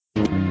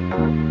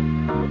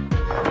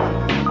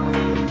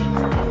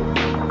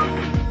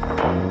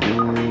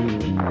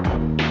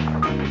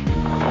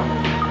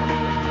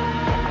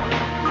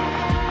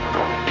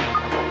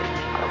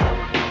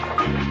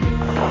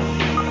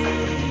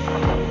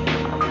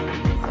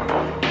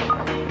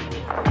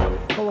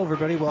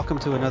everybody. Welcome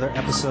to another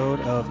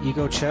episode of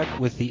Ego Check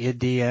with the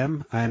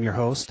IDDM. I am your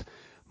host,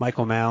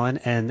 Michael Mallon,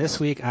 and this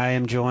week I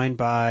am joined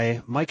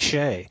by Mike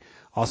Shea,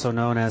 also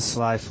known as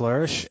Sly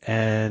Flourish,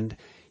 and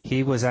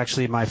he was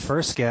actually my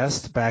first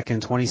guest back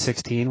in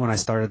 2016 when I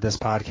started this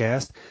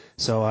podcast,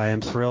 so I am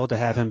thrilled to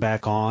have him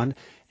back on,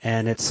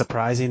 and it's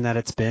surprising that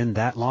it's been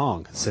that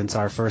long since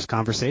our first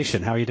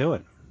conversation. How are you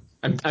doing?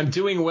 I'm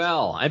doing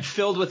well. I'm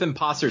filled with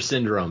imposter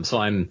syndrome, so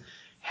I'm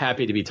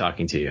happy to be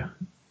talking to you.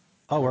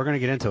 Oh, we're going to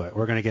get into it.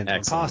 We're going to get into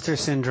imposter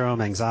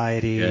syndrome,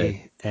 anxiety. Good.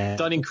 And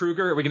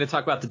Dunning-Kruger. Are we going to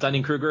talk about the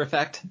Dunning-Kruger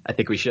effect? I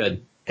think we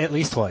should. At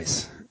least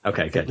twice.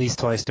 Okay, good. At least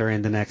twice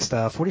during the next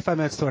 45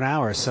 minutes to an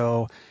hour.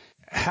 So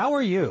how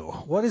are you?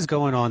 What is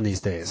going on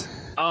these days?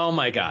 Oh,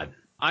 my God.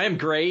 I am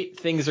great.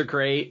 Things are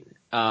great.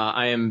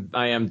 I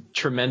am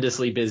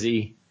tremendously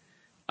busy,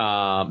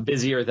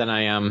 busier than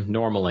I am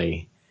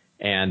normally.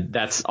 And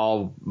that's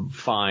all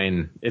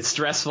fine. It's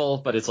stressful,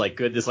 but it's like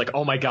good. It's like,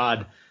 oh, my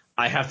God.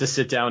 I have to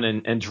sit down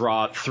and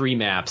draw 3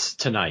 maps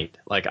tonight.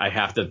 Like I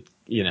have to,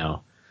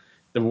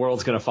 the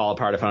world's going to fall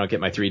apart if I don't get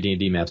my 3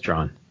 D&D maps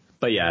drawn.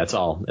 But yeah, it's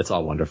all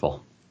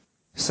wonderful.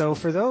 So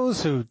for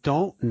those who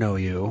don't know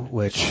you,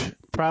 which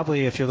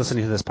probably if you're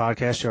listening to this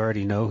podcast, you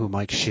already know who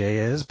Mike Shea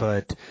is.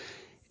 But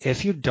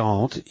if you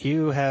don't,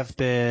 you have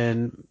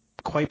been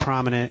quite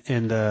prominent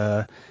in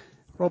the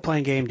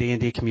role-playing game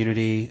D&D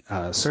community,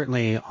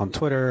 certainly on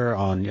Twitter,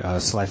 on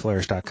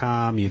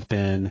slyflourish.com. You've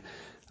been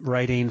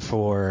writing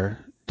for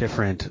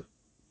different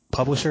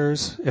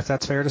publishers, if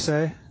that's fair to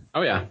say.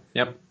 Oh, yeah.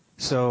 Yep.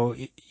 So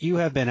you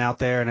have been out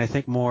there, and I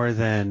think more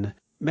than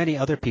many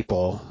other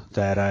people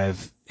that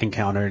I've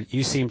encountered,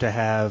 you seem to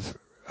have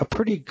a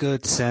pretty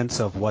good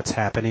sense of what's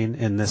happening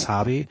in this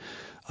hobby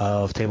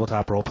of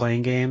tabletop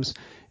role-playing games,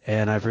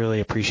 and I've really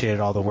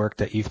appreciated all the work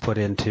that you've put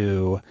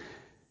into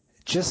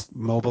just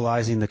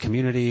mobilizing the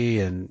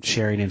community and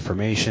sharing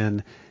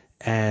information.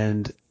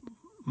 And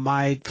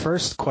my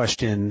first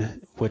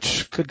question,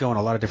 which could go in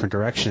a lot of different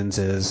directions,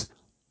 is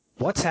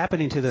what's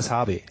happening to this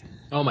hobby?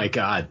 Oh, my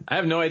God. I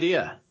have no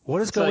idea.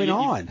 What is going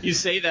on? You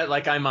say that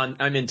like I'm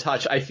in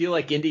touch. I feel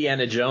like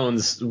Indiana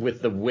Jones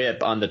with the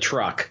whip on the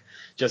truck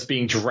just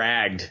being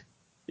dragged,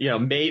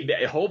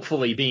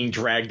 hopefully being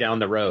dragged down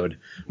the road.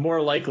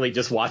 More likely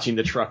just watching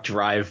the truck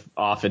drive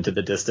off into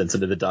the distance,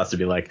 into the dust, and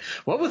be like,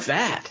 what was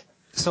that?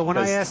 So when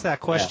I ask that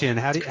question,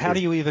 how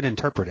do you even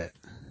interpret it?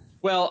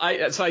 Well,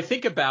 I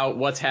think about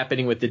what's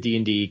happening with the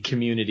D&D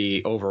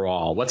community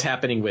overall. What's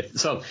happening with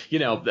there's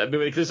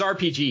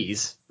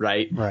RPGs,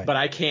 right? But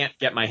I can't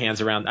get my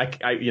hands around.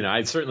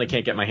 I certainly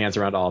can't get my hands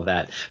around all of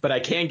that. But I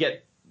can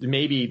get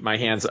maybe my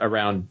hands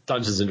around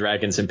Dungeons and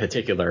Dragons in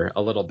particular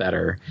a little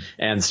better.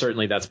 And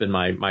certainly that's been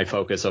my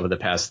focus over the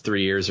past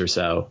 3 years or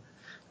so.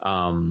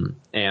 And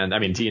I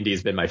mean, D&D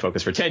has been my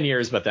focus for 10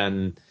 years, but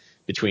then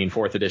between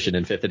 4th edition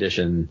and 5th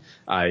edition,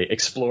 I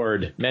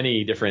explored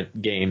many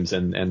different games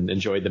and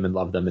enjoyed them and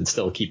loved them and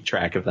still keep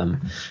track of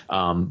them.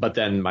 But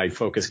then my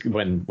focus,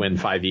 when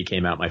 5e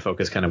came out, my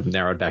focus kind of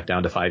narrowed back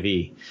down to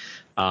 5e.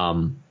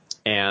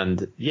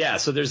 And yeah,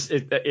 so there's,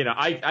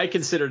 I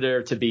consider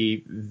there to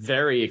be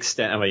very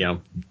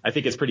I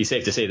think it's pretty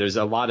safe to say there's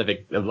a lot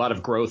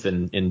of growth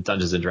in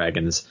Dungeons and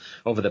Dragons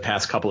over the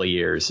past couple of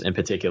years in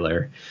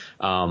particular.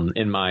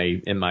 In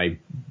my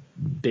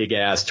big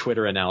ass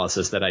Twitter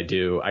analysis that I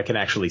do, I can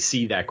actually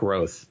see that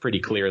growth pretty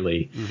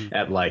clearly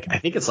at I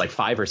think it's like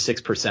 5 or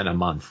 6% a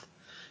month.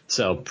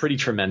 So pretty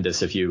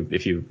tremendous if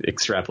you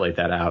extrapolate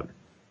that out.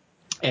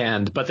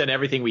 But then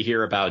everything we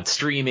hear about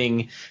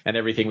streaming and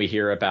everything we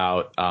hear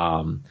about,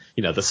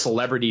 the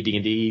celebrity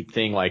D&D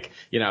thing, I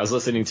was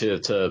listening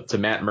to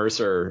Matt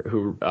Mercer,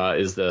 who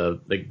is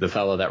the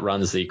fellow that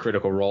runs the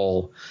Critical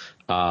Role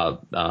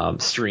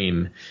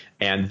stream,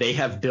 and they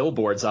have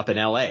billboards up in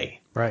LA,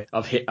 right,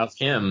 of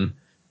him,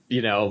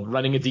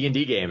 running a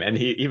D&D game. And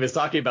he was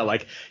talking about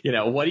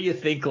what do you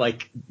think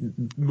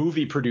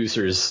movie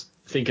producers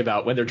think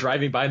about when they're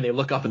driving by and they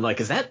look up and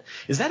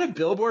is that a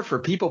billboard for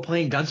people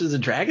playing Dungeons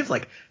and Dragons?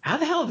 How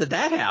the hell did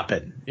that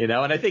happen? And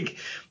I think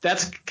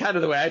that's kind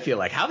of the way I feel.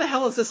 How the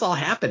hell is this all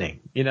happening?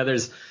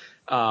 There's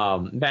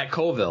Matt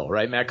Colville,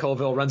 right? Matt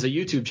Colville runs a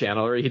YouTube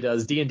channel where he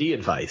does D&D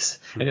advice.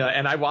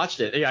 And I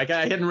watched it. I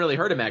hadn't really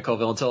heard of Matt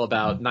Colville until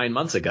about 9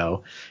 months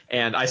ago.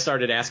 And I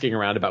started asking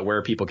around about where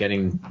are people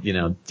getting,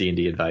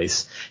 D&D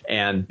advice.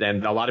 And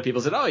then a lot of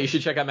people said, oh, you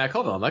should check out Matt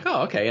Colville. I'm like,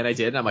 oh, okay. And I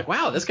did. And I'm like,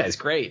 wow, this guy's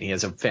great. And he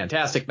has a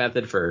fantastic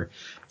method for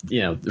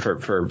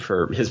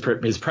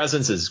his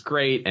presence is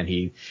great. And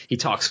he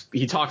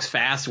talks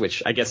fast,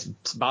 which I guess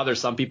bothers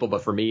some people.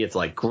 But for me, it's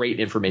great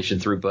information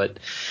throughput.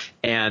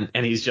 And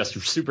he's just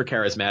super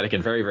charismatic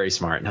and very, very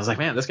smart. And I was like,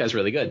 man, this guy's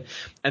really good.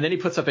 And then he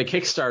puts up a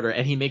Kickstarter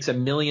and he makes $1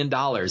 million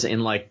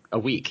in a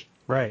week.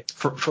 Right.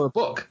 For a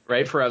book,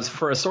 right? For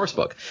a source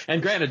book.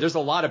 And granted, there's a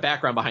lot of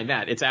background behind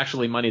that. It's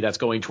actually money that's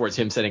going towards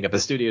him setting up a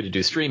studio to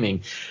do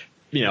streaming,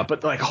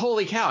 but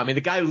holy cow. I mean,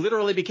 the guy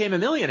literally became a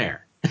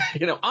millionaire,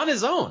 on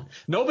his own.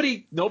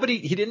 Nobody,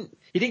 he didn't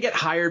get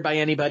hired by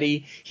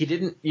anybody. He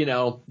didn't,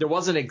 there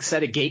wasn't a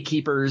set of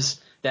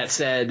gatekeepers that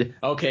said,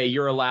 okay,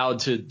 you're allowed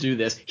to do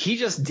this. He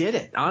just did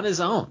it on his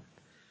own.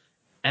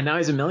 And now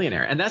he's a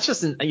millionaire. And that's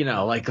just,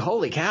 like,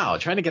 holy cow,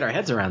 trying to get our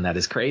heads around that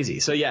is crazy.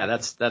 So yeah,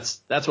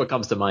 that's what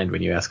comes to mind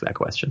when you ask that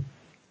question.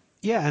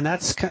 Yeah. And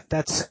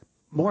that's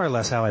more or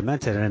less how I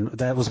meant it. And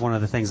that was one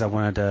of the things I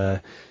wanted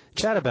to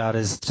chat about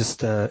is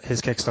just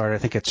his Kickstarter. I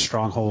think it's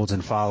Strongholds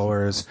and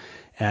Followers,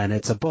 and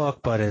it's a book,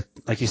 but it,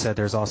 like you said,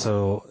 it's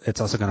also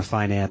going to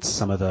finance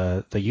some of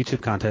the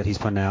YouTube content he's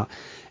putting out.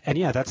 And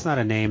yeah, that's not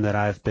a name that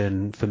I've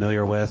been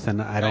familiar with,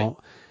 and I don't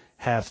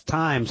have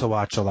time to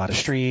watch a lot of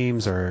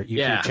streams or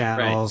YouTube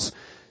channels.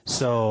 Right.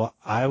 So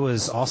I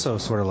was also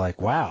sort of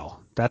like, wow,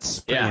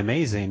 that's pretty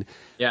amazing.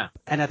 Yeah.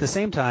 And at the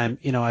same time,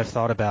 I've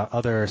thought about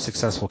other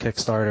successful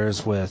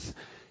Kickstarters with,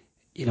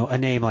 a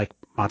name like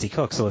Monty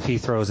Cook. So if he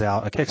throws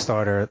out a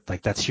Kickstarter,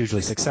 like that's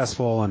hugely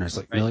successful and there's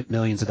like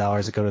millions of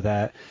dollars that go to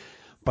that.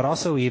 But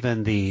also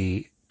even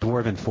the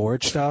Dwarven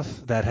Forge stuff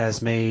that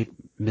has made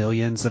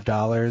millions of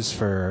dollars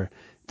for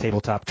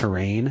tabletop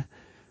terrain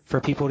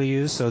for people to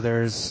use. So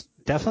there's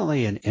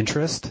definitely an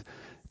interest.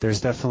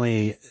 There's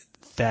definitely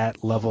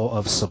that level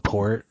of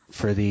support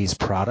for these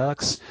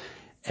products.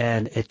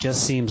 And it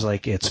just seems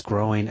like it's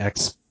growing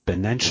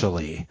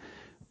exponentially,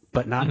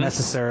 but not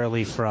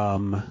necessarily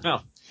from...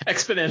 Oh,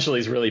 exponentially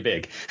is really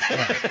big.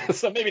 Yeah.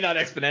 So maybe not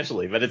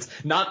exponentially, but it's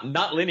not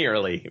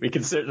linearly. We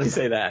can certainly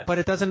say that. But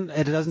it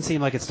doesn't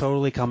seem like it's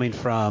totally coming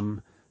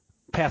from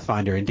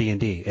Pathfinder and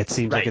D&D. It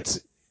seems like it's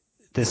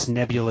this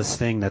nebulous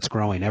thing that's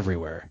growing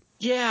everywhere.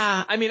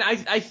 Yeah, I mean,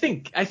 I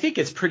think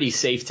it's pretty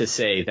safe to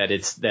say that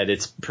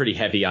it's pretty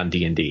heavy on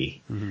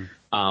D&D.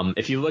 Mm-hmm.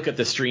 If you look at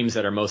the streams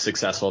that are most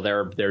successful,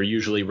 they're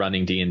usually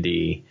running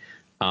D&D.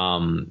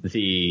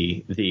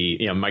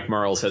 Mike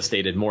Mearls has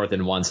stated more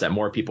than once that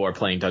more people are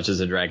playing Dungeons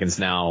and Dragons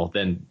now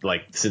than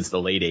like since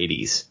the late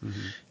 80s.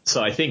 Mm-hmm.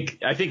 So I think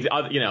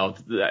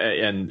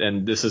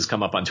and this has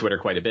come up on Twitter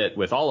quite a bit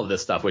with all of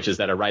this stuff, which is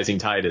that a rising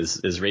tide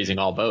is raising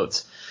all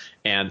boats.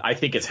 And I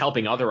think it's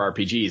helping other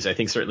RPGs. I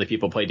think certainly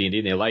people play D&D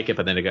and they like it,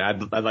 but then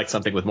again, I'd like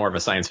something with more of a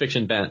science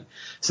fiction bent.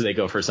 So they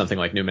go for something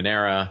like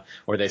Numenera,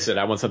 or they said,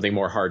 I want something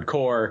more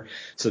hardcore.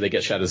 So they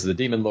get Shadows of the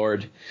Demon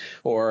Lord.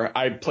 Or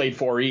I played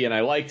 4E and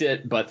I liked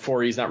it, but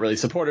 4E is not really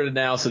supported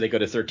now. So they go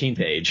to 13th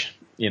Age,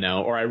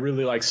 or I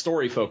really like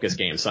story focused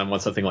games. So I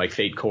want something like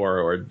Fate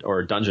Core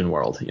or Dungeon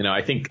World.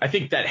 I think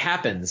that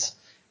happens.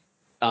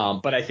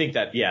 But I think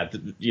that,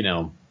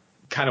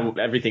 kind of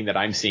everything that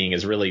I'm seeing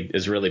is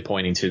really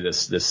pointing to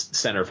this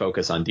center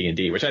focus on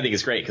D&D, which I think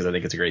is great because I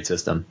think it's a great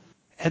system.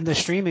 And the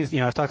streaming,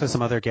 I've talked to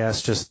some other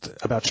guests just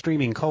about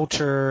streaming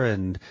culture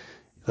and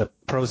the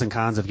pros and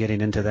cons of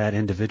getting into that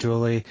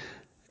individually.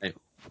 Right.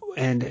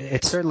 And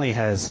it certainly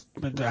has,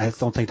 I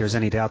don't think there's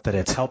any doubt that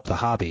it's helped the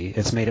hobby.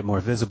 It's made it more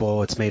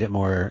visible. It's made it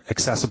more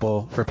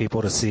accessible for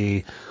people to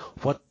see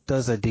what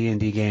does a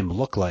D&D game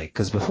look like.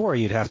 Because before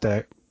you'd have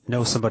to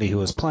know somebody who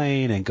was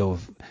playing and go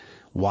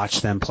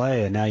watch them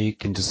play, and now you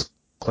can just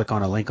click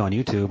on a link on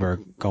YouTube or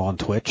go on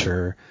Twitch,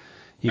 or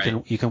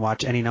you can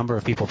watch any number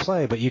of people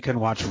play, but you can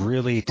watch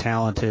really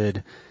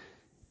talented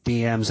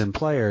DMs and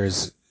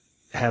players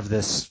have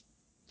this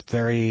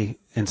very,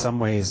 in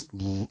some ways,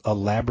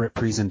 elaborate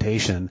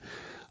presentation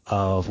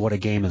of what a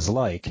game is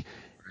like.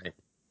 Right.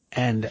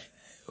 And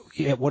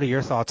what are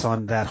your thoughts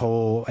on that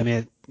whole? I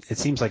mean, it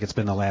seems like it's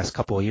been the last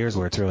couple of years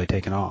where it's really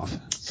taken off.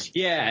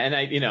 Yeah,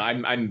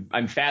 and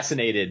I'm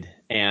fascinated,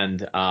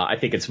 and I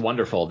think it's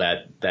wonderful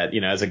that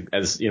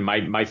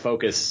my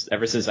focus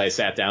ever since I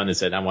sat down and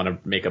said I want to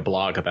make a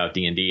blog about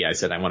D&D, I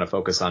said I want to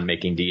focus on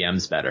making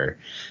DMs better.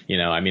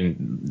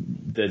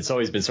 It's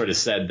always been sort of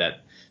said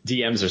that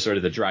DMs are sort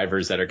of the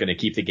drivers that are going to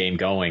keep the game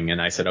going,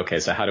 and I said, okay,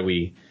 so how do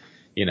we?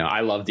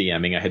 I love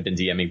DMing. I had been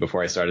DMing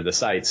before I started the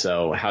site.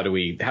 So how do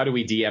we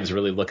DMs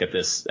really look at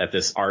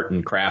this art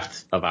and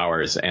craft of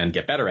ours and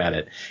get better at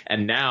it?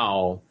 And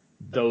now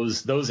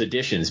those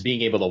additions,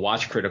 being able to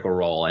watch Critical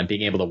Role and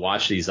being able to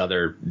watch these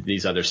other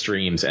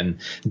streams and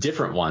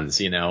different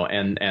ones,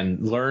 and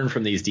learn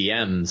from these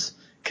DMs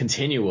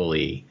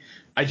continually.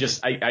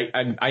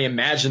 I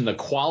imagine the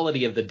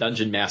quality of the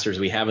dungeon masters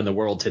we have in the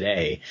world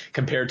today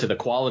compared to the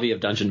quality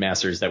of dungeon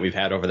masters that we've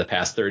had over the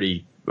past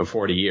 30 or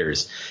 40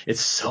 years. It's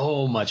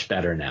so much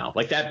better now.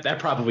 Like that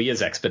probably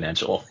is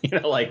exponential.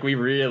 Like we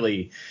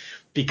really,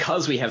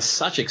 because we have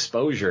such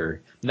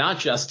exposure, not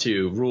just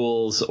to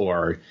rules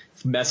or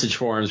message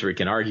forums where we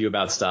can argue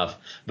about stuff,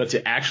 but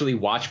to actually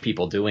watch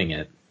people doing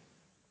it.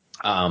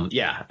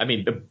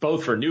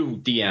 Both for new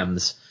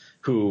DMs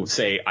who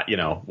say,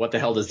 what the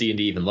hell does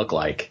D&D even look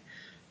like?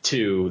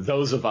 To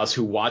those of us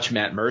who watch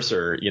Matt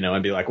Mercer,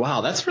 and be like,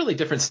 wow, that's a really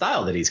different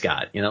style that he's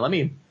got. I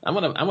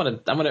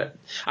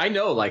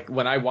know, like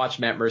when I watch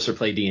Matt Mercer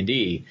play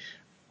D&D,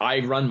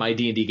 I run my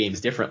D&D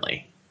games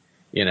differently.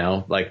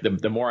 Like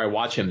the more I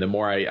watch him, the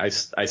more I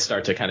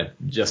start to kind of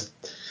just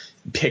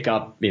pick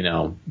up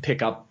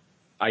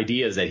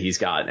ideas that he's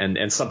got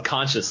and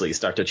subconsciously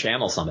start to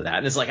channel some of that.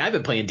 And it's like, I've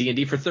been playing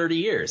D&D for 30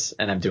 years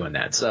and I'm doing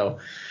that. So,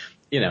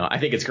 I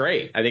think it's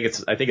great. I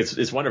think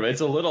it's wonderful.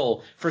 It's a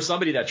little, for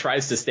somebody that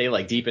tries to stay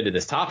like deep into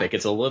this topic,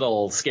 it's a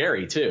little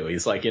scary too.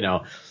 He's like,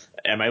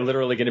 am I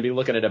literally going to be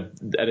looking at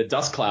a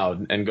dust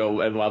cloud and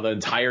while the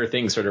entire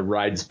thing sort of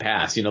rides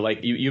past? You know, like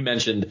you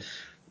mentioned,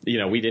 you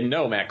know, we didn't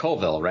know Matt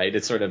Colville, right?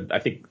 It's sort of, I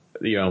think,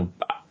 you know,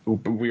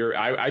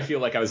 I feel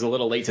like I was a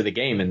little late to the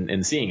game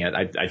in seeing it.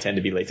 I tend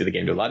to be late to the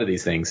game to a lot of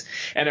these things.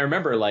 And I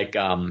remember like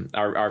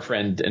our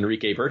friend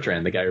Enrique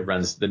Bertrand, the guy who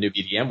runs the new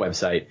BDM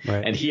website,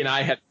 right. And he and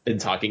I had been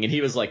talking, and he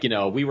was like, you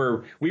know, we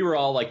were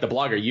all like the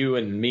blogger, you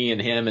and me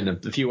and him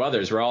and a few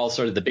others were all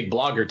sort of the big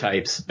blogger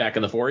types back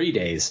in the 4E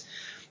days.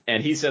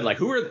 And he said, like,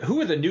 who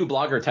are the new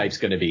blogger types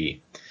going to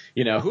be?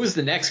 You know, who's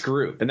the next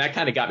group? And that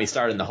kind of got me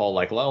started in the whole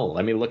like, well,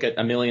 let me look at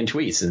a million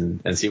tweets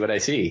and see what I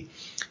see.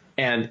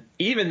 And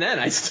even then,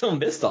 I still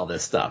missed all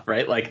this stuff,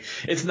 right? Like,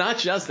 it's not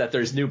just that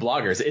there's new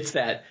bloggers. It's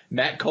that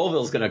Matt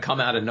Colville is going to come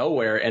out of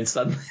nowhere and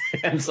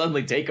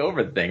suddenly take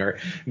over the thing. Or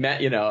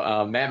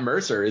Matt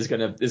Mercer is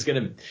going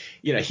to,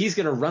 you know, he's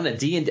going to run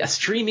a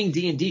streaming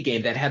D&D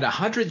game that had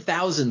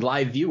 100,000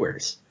 live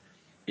viewers.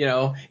 You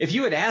know, if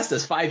you had asked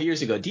us 5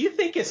 years ago, do you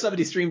think if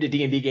somebody streamed a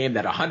D&D game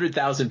that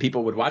 100,000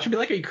 people would watch, I'd be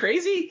like, are you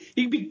crazy?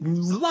 You'd be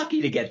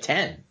lucky to get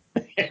 10.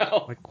 You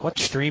know? Like,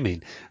 what's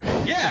streaming?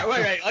 Yeah,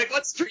 right. Like,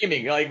 what's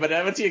streaming? Like, but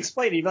once you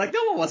explain it, you'd be like,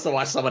 no one wants to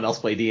watch someone else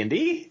play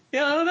D&D. You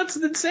know, that's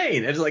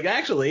insane. It's like,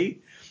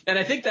 actually, and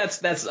I think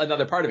that's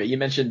another part of it. You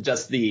mentioned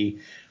just the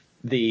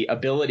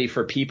ability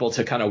for people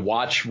to kind of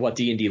watch what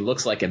D&D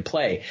looks like and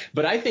play.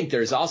 But I think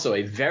there's also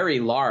a very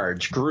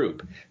large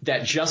group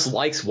that just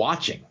likes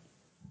watching.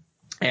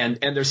 And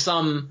there's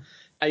some.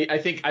 I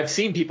think I've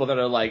seen people that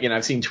are like, you know,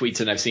 I've seen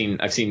tweets and I've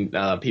seen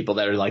people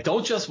that are like,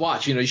 don't just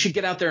watch, you know, you should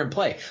get out there and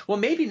play. Well,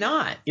 maybe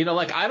not. You know,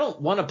 like, I don't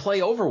want to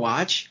play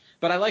Overwatch,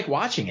 but I like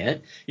watching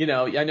it. You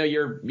know, I know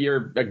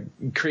you're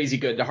a crazy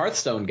good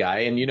Hearthstone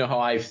guy, and you know how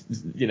I've,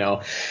 you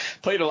know,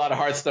 played a lot of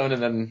Hearthstone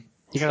and then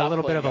you got a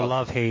little bit of a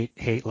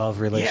love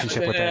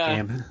relationship with that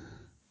game.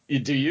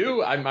 Do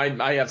you?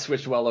 I have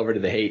switched well over to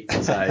the hate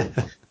side.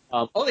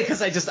 Only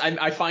because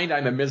I find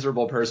I'm a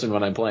miserable person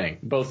when I'm playing,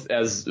 both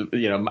as,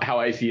 you know, how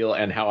I feel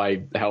and how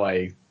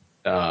I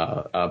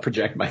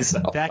project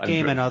myself. That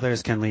game and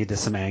others can lead to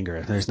some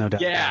anger. There's no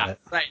doubt about it.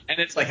 Right. And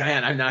it's like,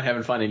 man, I'm not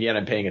having fun, and yet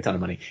I'm paying a ton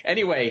of money.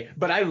 Anyway,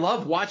 but I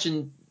love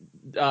watching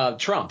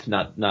Trump,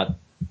 not the,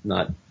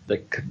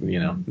 you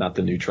know, not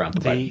the new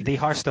Trump. The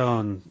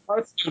Hearthstone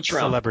Trump.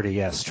 Celebrity,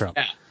 yes, Trump.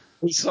 Yeah.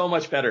 He's so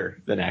much better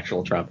than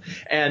actual Trump.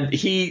 And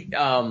he, you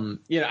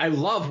know, I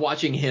love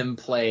watching him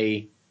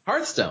play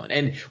Hearthstone.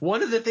 And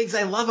one of the things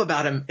I love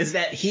about him is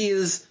that he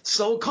is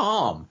so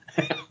calm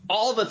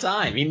all the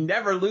time. He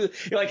never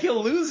loses. Like,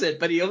 he'll lose it,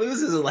 but he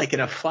loses it like in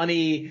a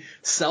funny,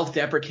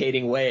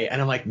 self-deprecating way. And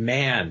I'm like,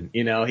 man,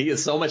 you know, he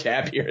is so much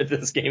happier at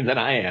this game than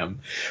I am.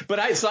 But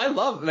I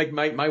love, like,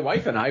 my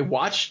wife and I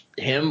watch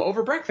him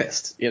over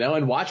breakfast, you know,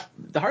 and watch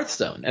the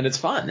Hearthstone, and it's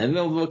fun. And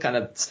then we'll kind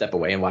of step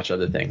away and watch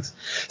other things.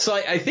 So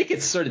I think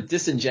it's sort of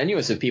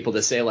disingenuous of people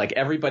to say, like,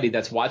 everybody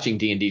that's watching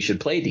D&D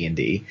should play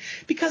D&D,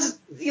 because,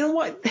 you know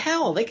what,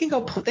 hell, they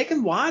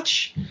can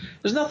watch.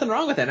 There's nothing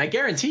wrong with that. And I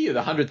guarantee you the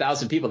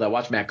 100,000 people that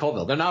watch Matt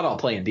Colville, they're not all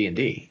playing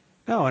D&D.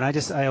 No, and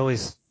I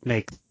always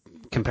make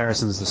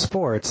comparisons to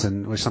sports,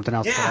 and which something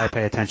else that I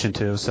pay attention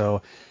to.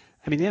 So,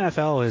 I mean, the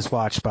NFL is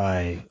watched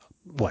by,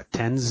 what,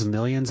 tens of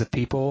millions of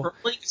people?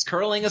 Is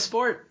curling a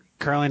sport?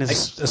 Curling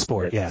is a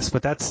sport, yes,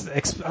 but that's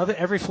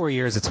every 4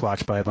 years it's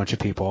watched by a bunch of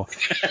people.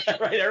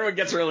 Right, everyone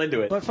gets real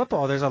into it. But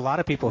football, there's a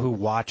lot of people who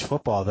watch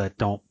football that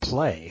don't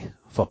play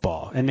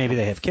football, and maybe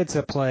they have kids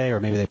that play, or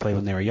maybe they played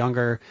when they were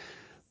younger.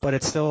 But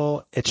it's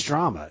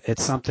drama.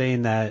 It's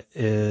something that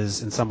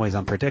is in some ways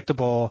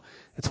unpredictable.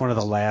 It's one of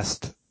the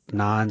last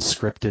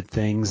non-scripted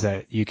things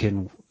that you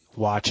can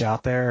watch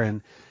out there.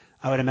 And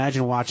I would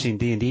imagine watching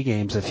D&D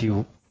games, if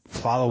you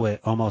follow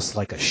it almost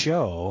like a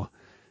show,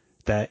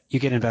 that you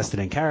get invested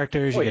in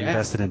characters, you get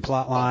invested in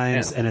plot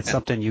lines, and it's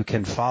something you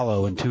can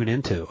follow and tune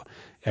into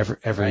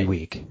every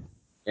week.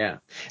 Yeah.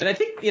 And I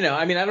think, you know,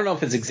 I mean, I don't know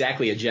if it's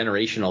exactly a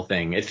generational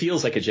thing. It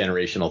feels like a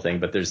generational thing,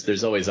 but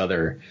there's always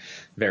other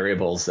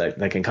variables that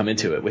can come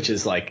into it, which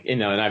is like, you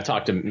know, and I've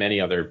talked to many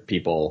other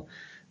people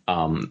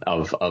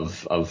of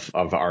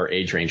our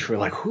age range who are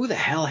like, who the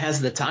hell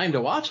has the time to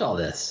watch all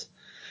this?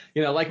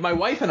 You know, like, my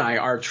wife and I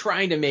are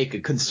trying to make a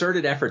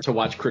concerted effort to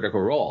watch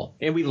Critical Role,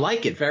 and we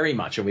like it very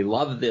much, and we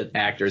love the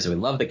actors, and we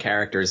love the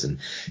characters, and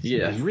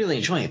really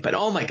enjoying it. But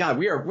oh my God,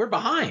 we're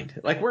behind.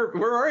 Like, we're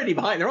already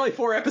behind. There are only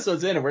 4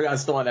 episodes in, and we're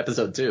still on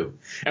episode 2.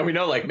 And we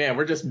know, like, man,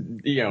 we're just,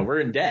 you know, we're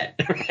in debt.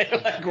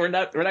 Right? Like, we're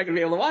not going to be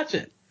able to watch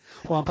it.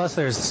 Well, and plus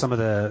there's some of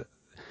the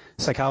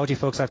psychology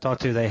folks I've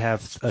talked to. They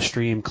have a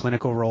stream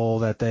Clinical Role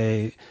that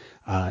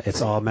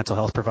it's all mental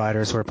health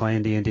providers who are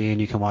playing D&D,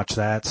 and you can watch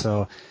that.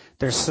 So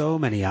there's so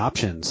many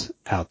options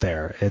out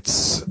there.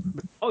 It's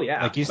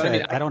like you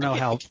said, I don't know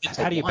how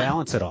do you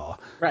balance it all?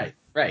 Right.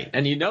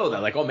 And you know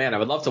that, like, oh man, I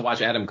would love to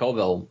watch Adam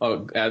Colville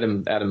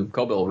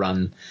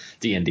run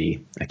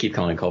D&D. I keep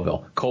calling him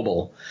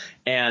Colville.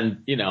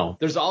 And, you know,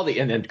 there's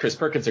and then Chris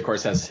Perkins, of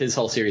course, has his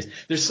whole series.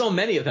 There's so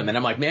many of them, and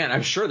I'm like, man,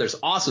 I'm sure there's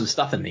awesome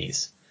stuff in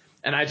these.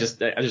 And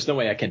there's no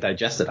way I can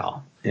digest it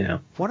all, you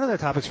know. One of the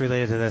topics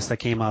related to this that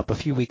came up a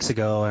few weeks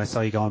ago, and I saw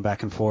you going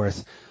back and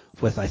forth,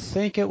 with, I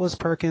think it was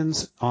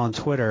Perkins on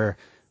Twitter,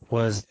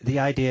 was the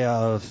idea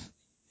of,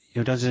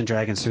 Dungeons and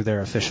Dragons through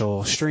their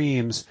official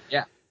streams,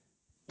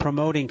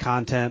 promoting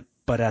content,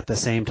 but at the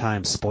same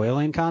time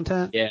spoiling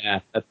content. Yeah,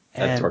 that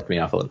torqued me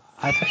off a little.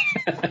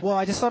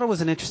 I just thought it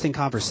was an interesting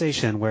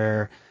conversation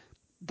where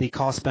the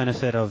cost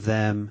benefit of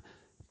them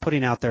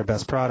putting out their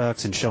best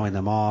products and showing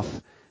them off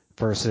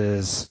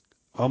versus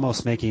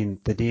almost making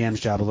the DM's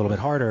job a little bit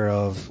harder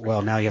of,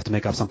 well, now you have to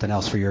make up something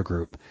else for your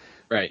group.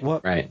 Right.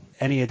 Right.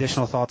 Any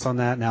additional thoughts on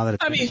that now that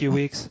it's been a few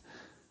weeks?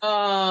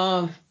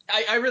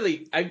 I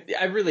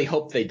really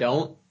hope they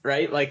don't.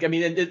 Right. Like, I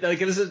mean,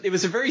 it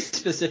was a very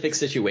specific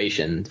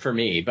situation for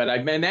me, but I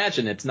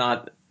imagine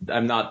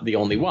I'm not the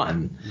only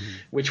one,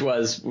 which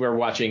was we're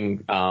watching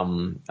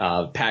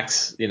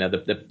PAX,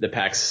 the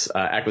PAX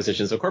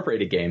Acquisitions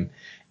Incorporated game.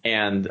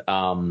 And,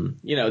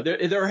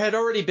 there had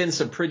already been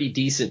some pretty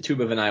decent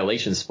Tube of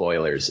Annihilation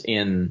spoilers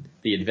in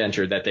the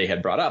adventure that they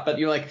had brought up. But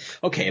you're like,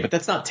 okay, but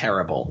that's not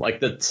terrible.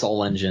 Like the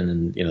Soul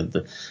Engine and,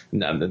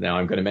 now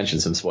I'm going to mention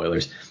some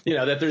spoilers,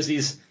 that there's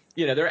these,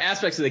 there are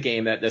aspects of the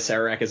game that the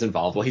Sararak is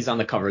involved. Well, he's on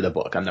the cover of the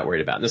book. I'm not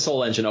worried about. And the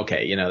Soul Engine,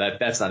 okay,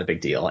 that's not a big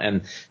deal.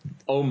 And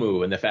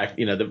Omu and the fact,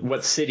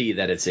 what city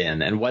that it's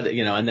in and what,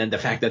 and then the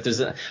fact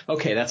that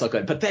okay, that's all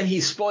good. But then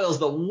he spoils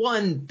the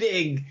one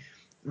big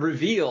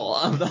reveal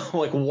of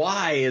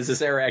why is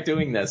this Sararak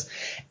doing this?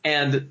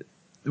 And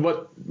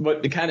what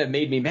kind of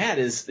made me mad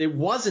is it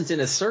wasn't in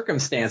a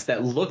circumstance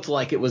that looked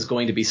like it was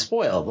going to be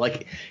spoiled.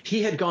 Like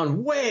he had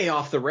gone way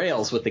off the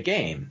rails with the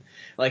game.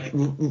 Like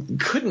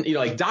couldn't,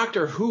 like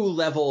Doctor Who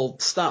level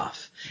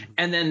stuff,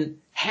 and then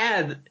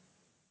had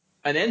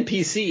an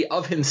NPC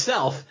of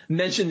himself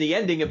mention the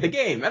ending of the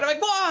game. And I'm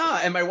like, wow.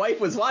 And my wife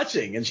was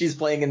watching and she's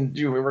playing and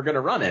we were going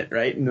to run it.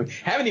 Right. And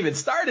haven't even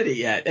started it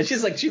yet. And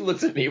she's like, she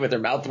looks at me with her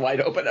mouth wide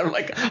open. I'm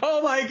like,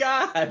 oh my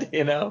God,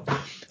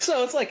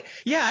 so it's like,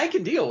 yeah, I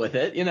can deal with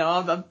it.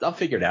 I'll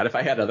figure it out. If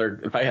I had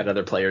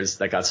other players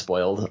that got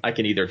spoiled, I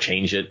can either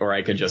change it or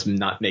I can just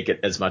not make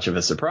it as much of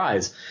a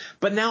surprise.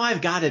 But now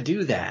I've got to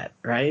do that.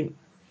 Right.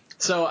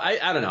 So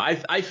I don't know.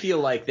 I feel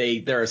like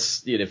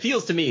it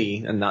feels to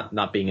me, and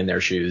not being in their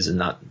shoes and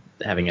not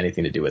having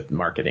anything to do with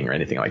marketing or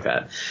anything like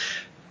that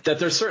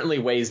there's certainly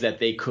ways that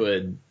they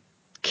could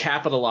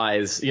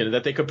capitalize,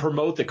 that they could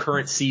promote the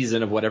current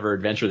season of whatever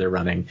adventure they're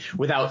running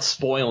without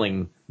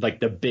spoiling like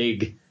the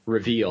big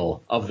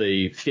reveal of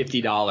the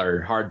 $50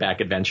 hardback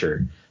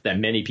adventure that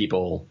many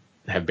people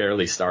have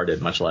barely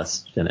started, much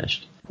less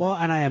finished. Well,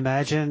 and I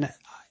imagine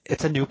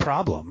it's a new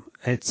problem.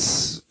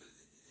 It's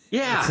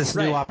this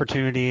new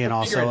opportunity and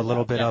also a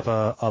little bit of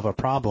a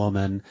problem,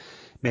 and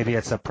maybe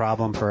it's a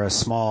problem for a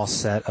small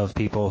set of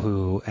people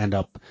who end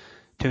up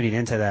tuning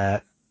into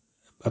that.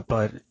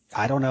 But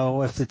I don't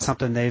know if it's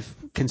something they've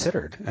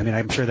considered. I mean,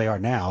 I'm sure they are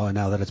now, and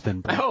now that it's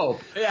been brought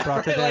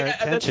to their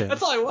attention.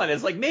 That's all I want.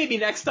 Is like maybe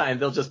next time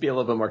they'll just be a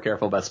little bit more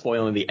careful about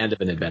spoiling the end of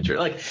an adventure.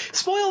 Like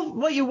spoil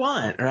what you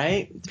want,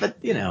 right?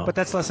 But But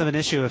that's less of an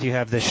issue if you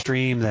have this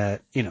stream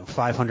that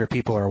 500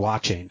 people are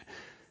watching.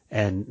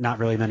 And not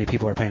really many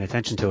people are paying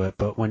attention to it.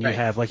 But when you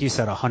have, like you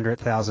said,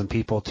 100,000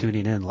 people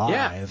tuning in live.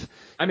 Yeah.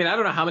 I mean, I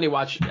don't know how many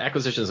watch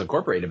Acquisitions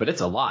Incorporated, but it's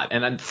a lot.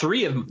 And then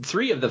three of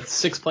the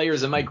 6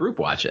 players in my group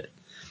watch it.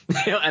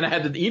 And I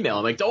had to email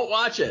them like, don't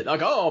watch it. Like,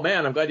 oh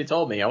man, I'm glad you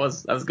told me. I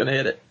was going to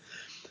hit it.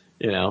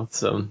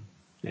 So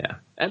yeah.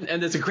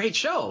 And it's a great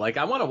show. Like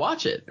I want to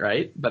watch it.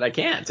 Right. But I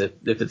can't if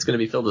it's going to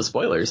be filled with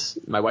spoilers.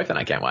 My wife and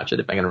I can't watch it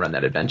if I'm going to run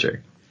that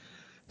adventure.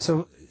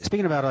 So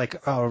speaking about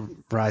like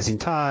Rising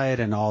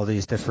Tide and all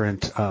these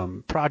different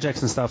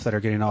projects and stuff that are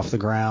getting off the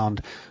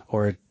ground,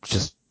 or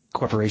just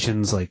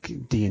corporations like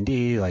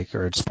D&D,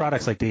 or just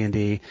products like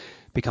D&D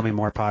becoming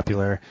more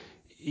popular,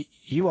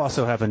 you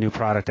also have a new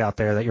product out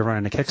there that you're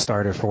running a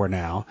Kickstarter for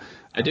now.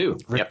 I do.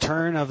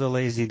 Return of the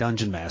Lazy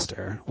Dungeon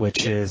Master,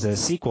 which is a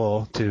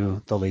sequel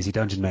to The Lazy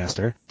Dungeon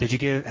Master. Did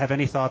you have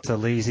any thoughts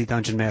of Lazy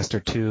Dungeon Master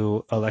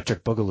 2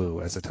 Electric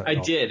Boogaloo as a title?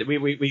 I did.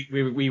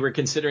 We were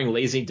considering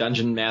Lazy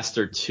Dungeon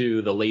Master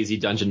 2, The Lazy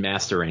Dungeon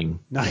Mastering.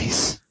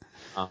 Nice.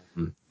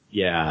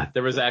 Yeah,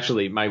 there was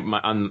actually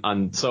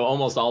so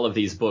almost all of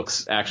these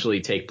books actually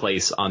take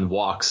place on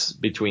walks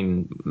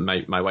between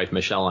my wife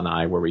Michelle and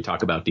I, where we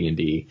talk about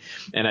D&D,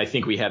 and I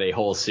think we had a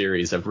whole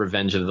series of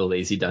Revenge of the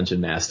Lazy Dungeon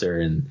Master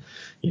and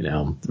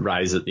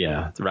Rise of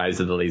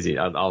the Lazy,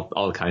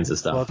 all kinds of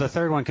stuff. Well, the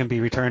third one can be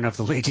Return of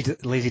the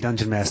Lazy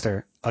Dungeon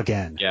Master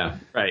again. Yeah,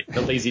 right.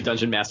 The Lazy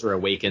Dungeon Master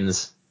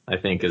Awakens, I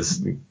think, is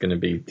going to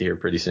be here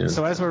pretty soon.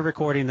 So as we're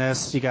recording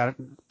this, you got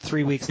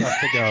 3 weeks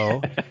left to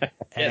go.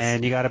 Yes.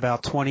 And you got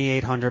about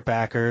 2,800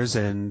 backers,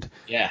 and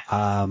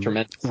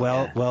tremendous.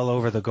 Well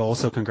over the goal.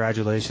 So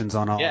congratulations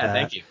on all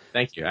that. Yeah,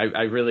 thank you.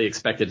 I really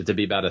expected it to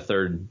be about a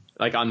third.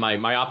 Like on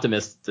my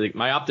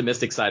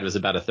optimistic side was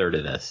about a third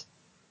of this.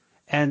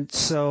 And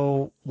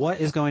so, what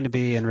is going to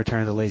be in Return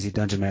of the Lazy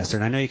Dungeon Master?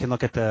 And I know you can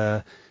look at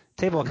the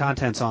table of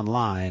contents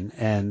online,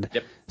 and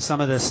some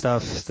of this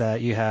stuff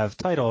that you have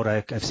titled,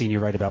 I've seen you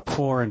write about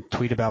before and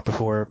tweet about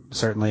before,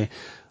 certainly.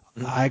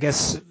 I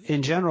guess,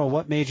 in general,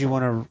 what made you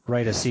want to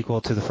write a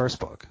sequel to the first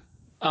book?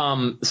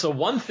 So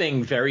one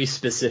thing very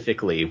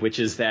specifically, which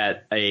is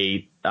that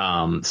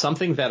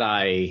something that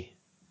I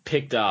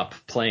picked up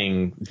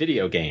playing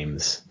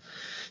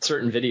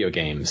certain video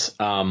games,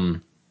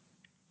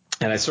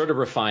 and I sort of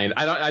refined.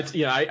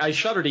 I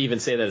shudder to even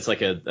say that it's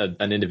like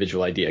an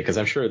individual idea, because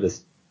I'm sure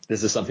this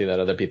is something that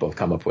other people have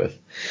come up with.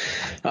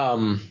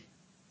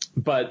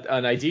 But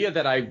an idea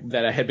that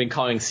I had been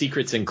calling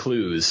secrets and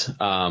clues,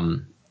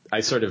 I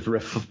sort of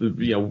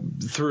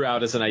threw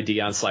out as an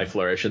idea on Sly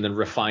Flourish, and then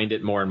refined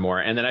it more and more.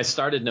 And then I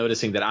started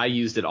noticing that I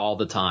used it all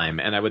the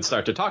time, and I would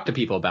start to talk to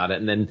people about it.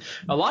 And then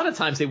a lot of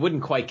times they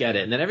wouldn't quite get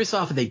it. And then every so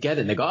often they get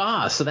it and they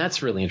go, so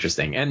that's really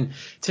interesting. And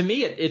to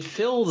me, it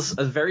fills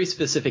a very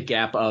specific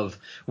gap of,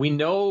 we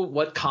know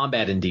what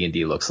combat in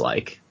D&D looks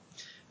like.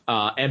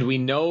 And we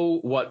know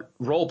what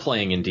role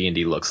playing in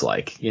D&D looks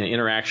like,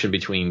 interaction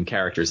between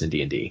characters in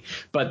D&D.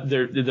 But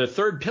the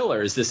third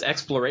pillar is this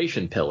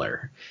exploration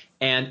pillar.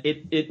 And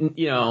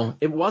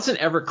it wasn't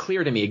ever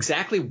clear to me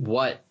exactly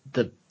what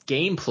the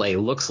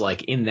gameplay looks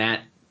like in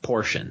that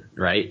portion,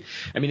 right?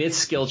 I mean, it's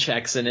skill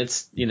checks and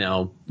it's,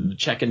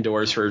 checking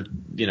doors for,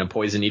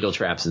 poison needle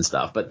traps and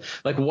stuff. But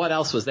like, what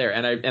else was there?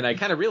 And I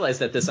kind of realized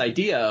that this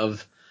idea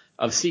of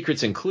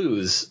secrets and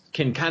clues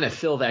can kind of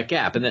fill that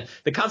gap. And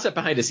the concept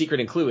behind a secret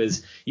and clue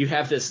is you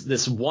have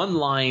this one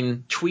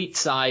line tweet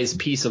size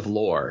piece of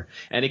lore,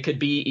 and it could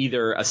be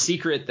either a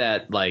secret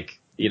that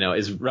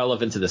is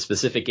relevant to the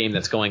specific game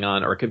that's going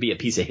on, or it could be a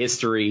piece of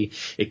history.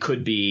 It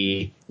could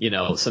be,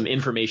 some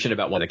information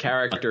about one of the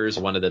characters,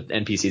 one of the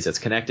NPCs that's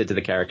connected to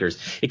the characters.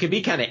 It could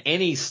be kind of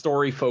any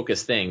story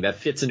focused thing that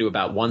fits into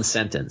about one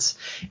sentence.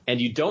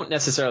 And you don't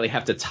necessarily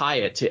have to tie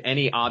it to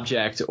any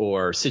object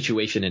or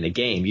situation in a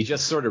game. You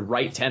just sort of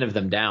write 10 of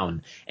them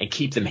down and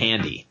keep them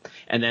handy.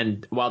 And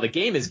then while the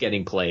game is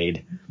getting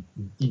played,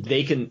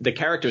 the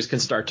characters can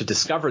start to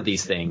discover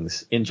these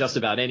things in just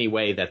about any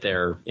way that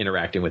they're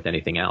interacting with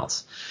anything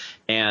else.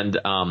 And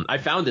I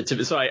found it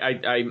to, so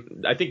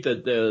I think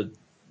that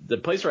the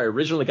place where I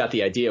originally got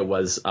the idea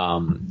was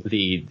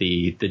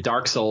the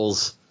Dark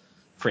Souls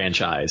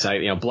franchise.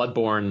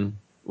 Bloodborne,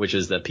 which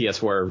is the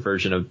PS4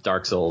 version of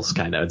Dark Souls,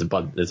 kind of.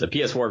 It's a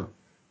PS4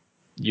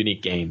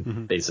 unique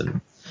game based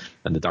in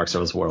the Dark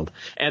Souls world.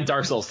 And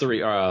Dark Souls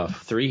 3,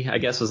 I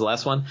guess, was the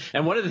last one.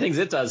 And one of the things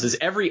it does is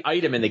every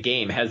item in the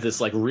game has this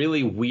like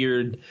really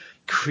weird,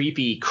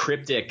 creepy,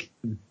 cryptic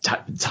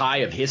tie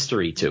of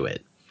history to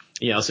it.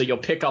 So you'll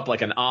pick up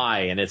like an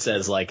eye, and it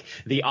says like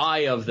the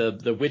eye of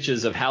the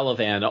witches of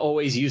Halavan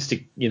always used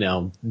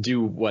to,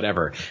 do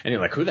whatever. And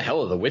you're like, who the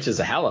hell are the witches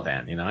of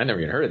Halavan? I never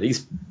even heard of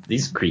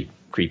these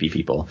creepy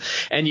people.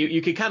 And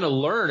you could kind of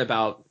learn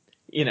about,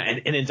 and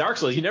in Dark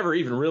Souls, you never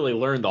even really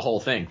learned the whole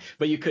thing,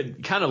 but you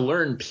could kind of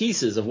learn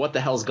pieces of what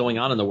the hell's going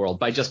on in the world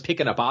by just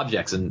picking up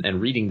objects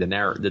and reading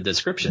the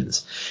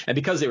descriptions. And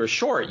because they were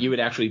short, you would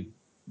actually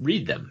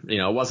read them.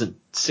 It wasn't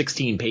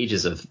 16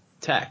 pages of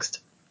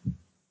text.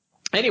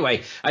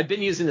 Anyway, I'd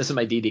been using this in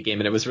my D&D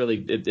game, and it was really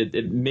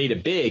it made a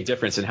big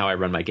difference in how I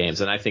run my games,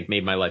 and I think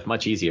made my life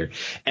much easier.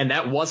 And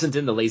that wasn't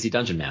in the Lazy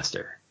Dungeon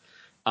Master.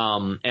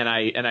 And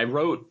I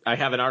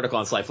have an article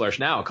on Sly Flourish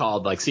now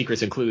called like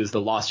Secrets and Clues, the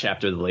Lost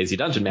Chapter of the Lazy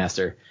Dungeon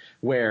Master,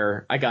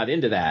 where I got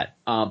into that.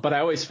 But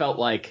I always felt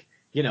like,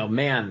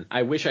 man,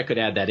 I wish I could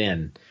add that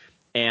in.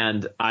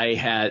 And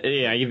I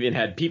even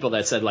had people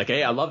that said like,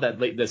 hey, I love that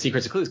the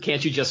Secrets and Clues.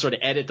 Can't you just sort of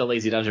edit the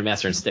Lazy Dungeon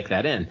Master and stick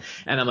that in?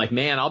 And I'm like,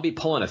 man, I'll be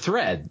pulling a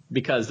thread,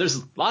 because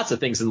there's lots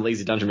of things in the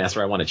Lazy Dungeon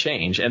Master I want to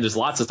change. And there's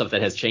lots of stuff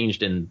that has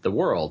changed in the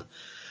world.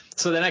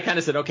 So then I kind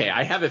of said, okay,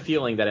 I have a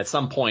feeling that at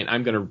some point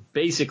I'm going to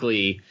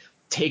basically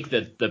take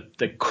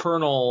the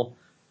kernel,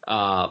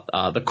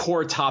 the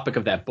core topic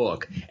of that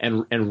book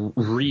and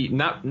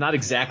not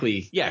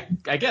exactly,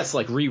 I guess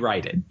like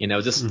rewrite it,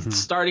 just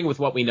starting with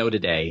what we know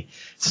today,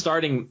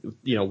 starting,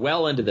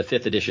 well into the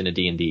 5th edition of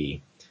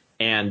D&D,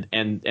 and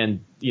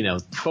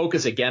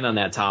focus again on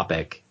that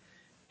topic,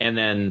 and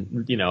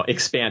then,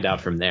 expand out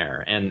from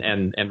there.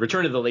 And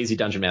Return of the Lazy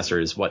Dungeon Master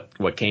is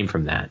what came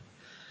from that.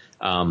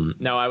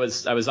 Now I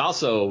was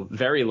also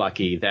very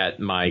lucky that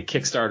my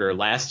Kickstarter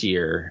last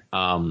year,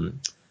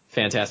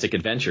 Fantastic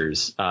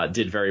Adventures,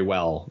 did very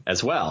well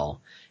as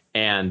well.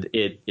 And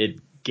it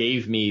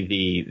gave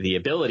me the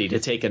ability to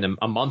take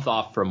a month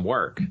off from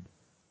work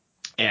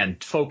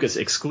and focus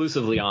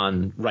exclusively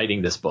on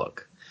writing this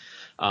book.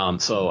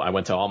 So I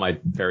went to all my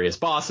various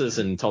bosses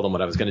and told them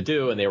what I was going to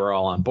do, and they were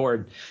all on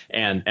board.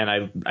 And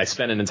I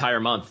spent an entire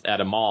month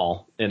at a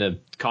mall in a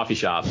coffee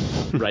shop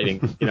writing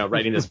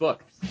this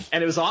book.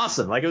 And it was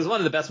awesome. Like, it was one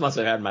of the best months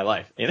I've had in my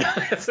life.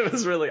 It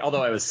was really,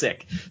 although I was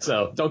sick.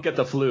 So don't get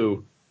the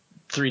flu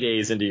 3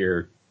 days into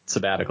your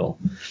sabbatical.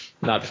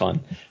 Not fun.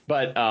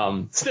 But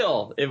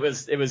still, it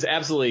was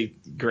absolutely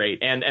great.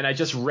 And I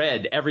just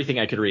read everything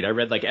I could read. I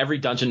read like every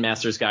Dungeon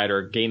Master's Guide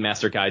or Game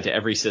Master Guide to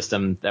every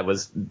system that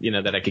was,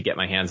 that I could get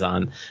my hands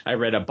on. I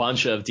read a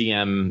bunch of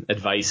DM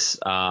advice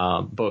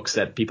books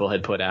that people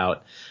had put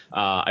out.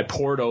 I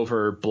pored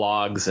over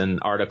blogs and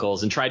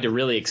articles and tried to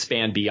really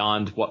expand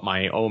beyond what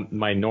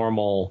my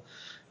normal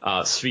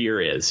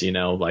sphere is,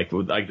 like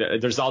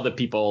there's all the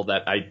people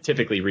that I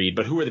typically read,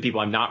 but who are the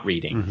people I'm not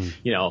reading?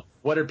 Mm-hmm.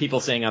 What are people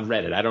saying on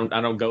Reddit? I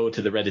don't go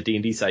to the Reddit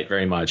D&D site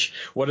very much.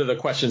 What are the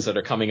questions that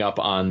are coming up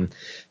on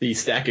the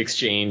Stack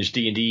Exchange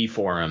D&D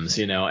forums,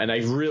 and I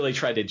really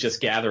tried to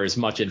just gather as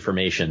much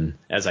information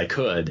as I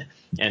could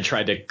and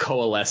tried to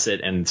coalesce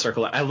it and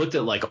circle it. I looked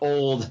at like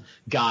old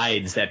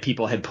guides that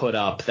people had put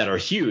up that are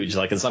huge,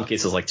 like in some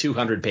cases like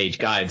 200-page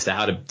guides to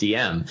how to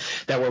DM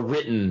that were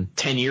written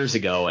 10 years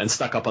ago and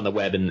stuck up on the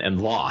web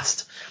and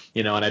lost,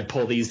 and I'd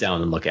pull these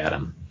down and look at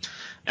them.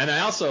 And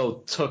I also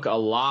took a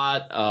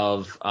lot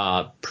of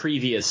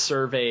previous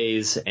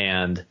surveys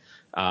and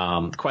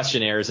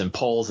questionnaires and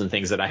polls and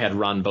things that I had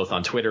run both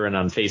on Twitter and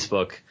on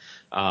Facebook.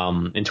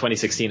 In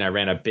 2016, I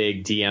ran a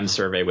big DM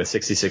survey with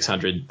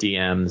 6,600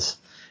 DMs.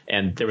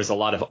 And there was a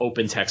lot of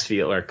open text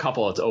field, or a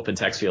couple of open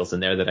text fields in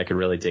there that I could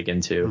really dig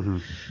into. Mm-hmm.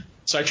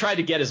 So I tried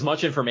to get as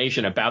much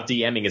information about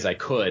DMing as I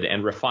could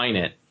and refine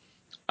it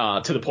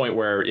to the point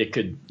where it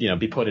could,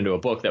 be put into a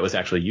book that was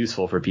actually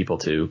useful for people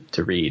to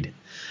read.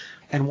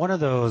 And one of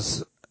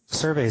those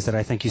surveys that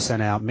I think you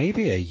sent out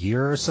maybe a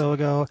year or so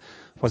ago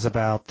was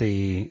about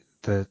the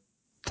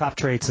top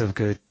traits of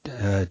good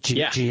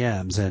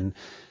GMs. And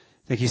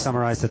I think you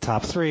summarized the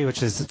top 3,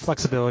 which is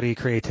flexibility,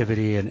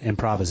 creativity, and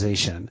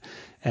improvisation.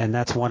 And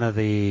that's one of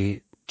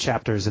the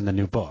chapters in the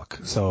new book.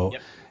 So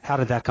How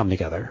did that come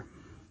together?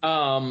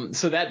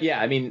 So that,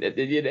 I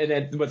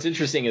mean, what's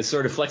interesting is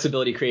sort of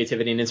flexibility,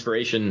 creativity, and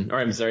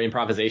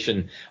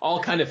improvisation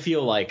all kind of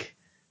feel like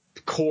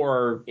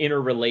core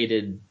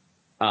interrelated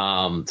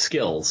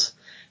skills.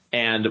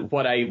 And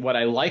what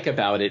I like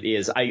about it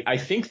is I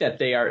think that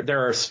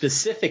there are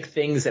specific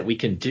things that we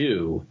can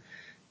do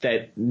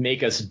that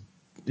make us,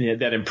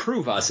 that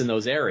improve us in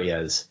those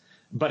areas,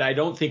 but I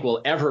don't think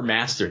we'll ever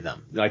master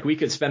them. Like we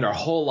could spend our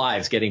whole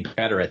lives getting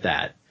better at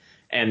that.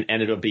 And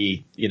it'll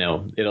be,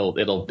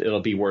 it'll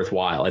be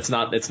worthwhile. It's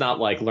not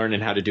like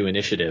learning how to do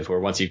initiative where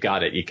once you've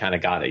got it, you kind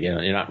of got it.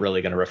 You're not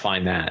really going to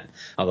refine that.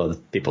 Although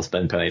people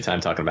spend plenty of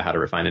time talking about how to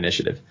refine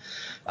initiative.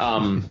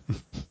 And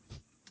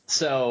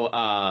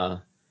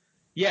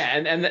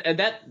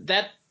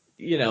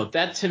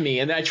that to me,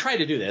 and I try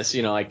to do this,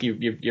 like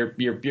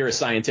you're a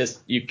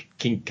scientist, you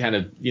can kind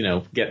of,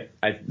 get,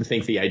 I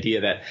think the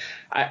idea that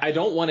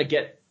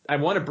I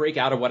want to break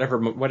out of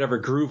whatever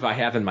groove I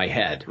have in my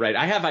head, right?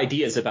 I have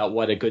ideas about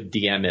what a good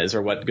DM is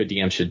or what good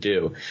DM should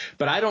do,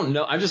 but I don't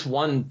know. I'm just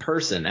one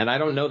person, and I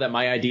don't know that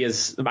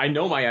I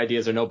know my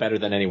ideas are no better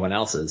than anyone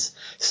else's.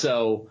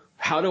 So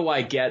how do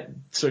I get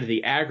sort of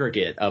the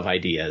aggregate of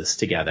ideas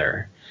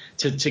together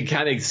to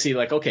kind of see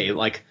like, okay,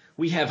 like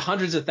we have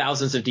hundreds of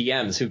thousands of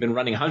DMs who've been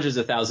running hundreds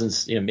of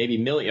thousands, maybe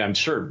million, I'm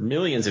sure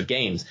millions of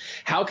games.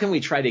 How can we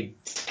try to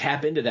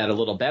tap into that a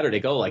little better to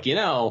go like,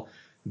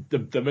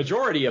 the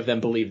majority of them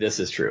believe this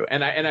is true.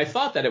 And I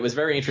thought that it was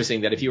very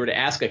interesting that if you were to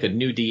ask like a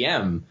new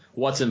DM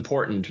what's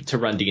important to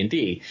run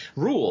D&D,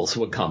 rules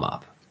would come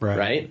up,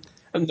 right?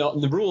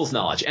 The rules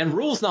knowledge. And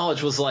rules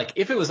knowledge was like,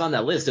 if it was on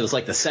that list, it was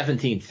like the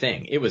 17th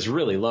thing. It was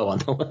really low on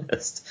the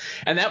list.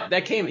 And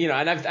that came,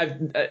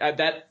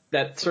 and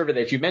that survey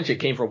that you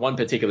mentioned came from one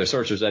particular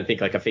source, which was, I think,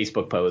 like a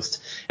Facebook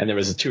post, and there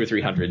was 200 or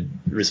 300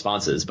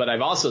 responses. But I've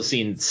also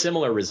seen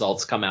similar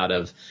results come out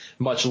of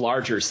much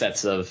larger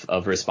sets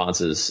of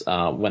responses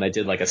when I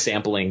did like a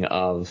sampling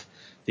of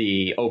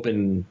the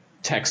open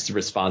text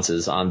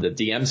responses on the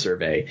DM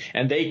survey,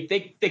 and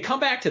they come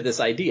back to this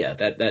idea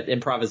that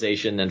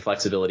improvisation and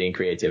flexibility and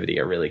creativity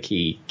are really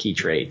key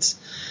traits.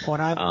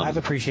 Well, and I've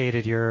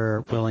appreciated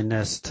your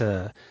willingness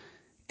to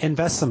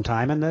invest some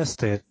time in this,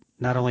 to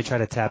not only try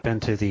to tap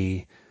into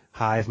the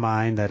hive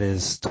mind that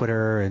is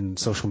Twitter and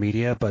social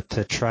media, but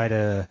to try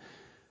to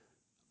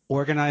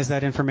organize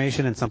that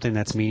information in something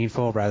that's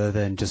meaningful rather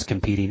than just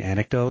competing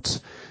anecdotes.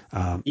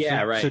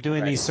 So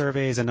doing these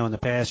surveys, I know in the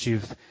past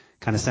you've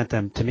kind of sent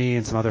them to me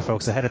and some other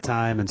folks ahead of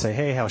time and say,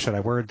 hey, how should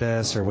I word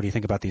this? Or what do you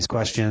think about these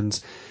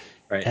questions?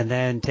 Right. And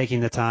then taking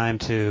the time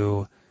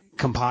to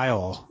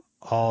compile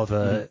all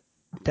the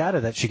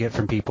data that you get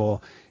from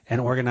people and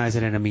organize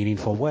it in a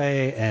meaningful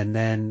way, and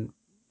then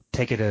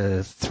take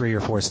it 3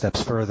 or 4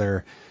 steps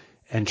further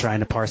and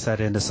trying to parse that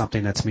into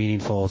something that's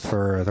meaningful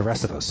for the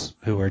rest of us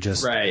who are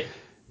just, trying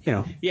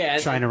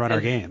to run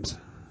our games.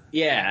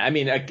 Yeah. I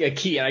mean, a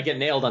key, and I get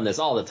nailed on this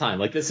all the time.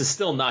 Like, this is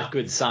still not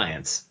good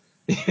science.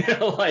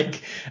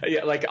 Like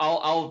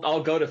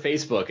I'll go to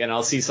Facebook and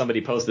I'll see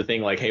somebody post a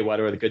thing like, hey, what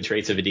are the good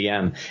traits of a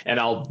DM? And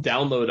I'll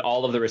download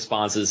all of the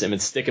responses and then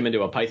stick them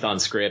into a Python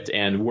script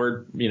and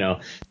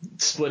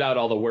split out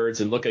all the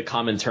words and look at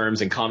common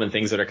terms and common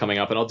things that are coming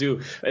up. And I'll do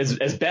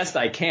as best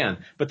I can.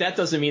 But that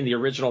doesn't mean the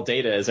original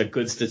data is a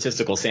good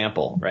statistical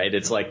sample, right?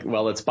 It's like,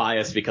 well, it's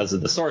biased because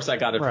of the source I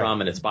got it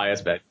from, and it's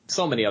biased by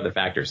so many other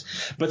factors.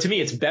 But to me,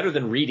 it's better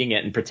than reading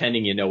it and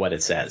pretending you know what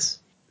it says.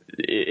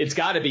 It's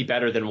got to be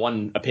better than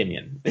one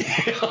opinion.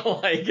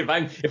 Like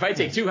if I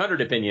take 200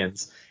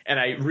 opinions and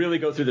I really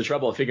go through the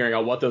trouble of figuring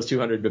out what those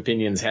 200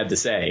 opinions had to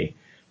say,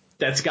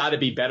 that's got to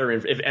be better.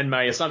 And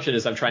my assumption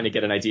is I'm trying to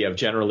get an idea of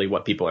generally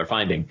what people are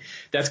finding.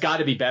 That's got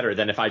to be better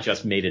than if I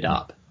just made it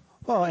up.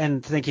 Well,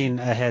 and thinking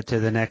ahead to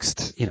the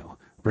next,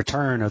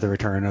 return of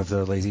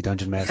the Lazy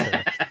Dungeon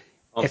Master.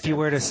 Okay. If you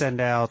were to send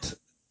out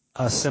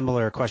a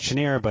similar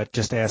questionnaire, but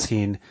just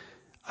asking,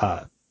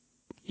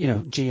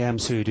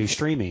 GMs who do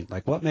streaming,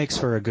 like what makes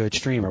for a good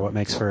stream or what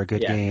makes for a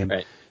good game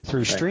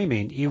through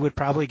streaming, you would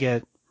probably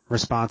get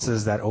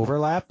responses that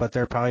overlap, but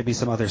there'd probably be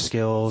some other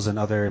skills and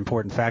other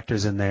important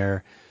factors in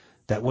there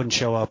that wouldn't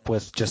show up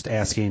with just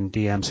asking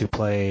DMs who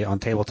play on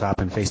tabletop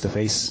and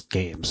face-to-face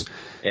games.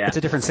 Yeah. It's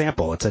a different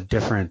sample. It's a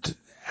different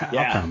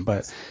outcome.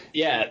 But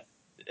yeah,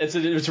 it's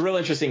real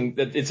interesting.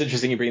 It's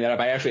interesting you bring that up.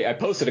 I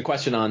posted a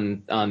question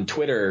on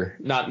Twitter,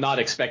 not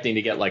expecting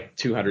to get like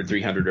 200,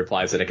 300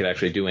 replies that I could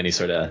actually do any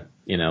sort of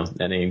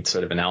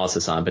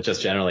analysis on, but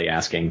just generally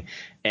asking.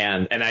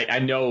 And I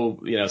know,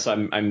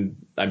 so I'm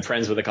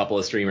friends with a couple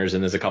of streamers,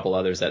 and there's a couple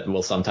others that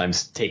will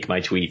sometimes take my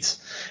tweets.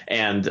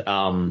 And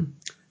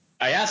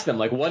I asked them,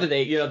 like, what do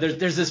they,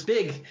 there's this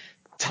big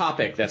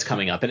topic that's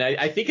coming up, and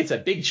I think it's a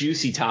big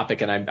juicy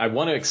topic, and I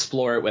want to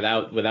explore it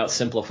without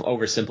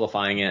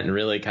oversimplifying it and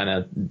really kind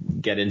of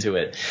get into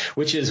it,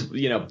 which is,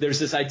 there's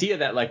this idea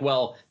that like,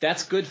 well,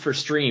 that's good for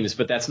streams,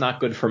 but that's not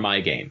good for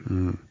my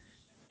game.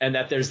 And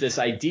that there's this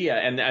idea,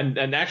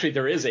 and actually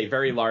there is a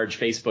very large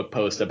Facebook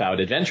post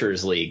about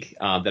Adventurers League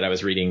that I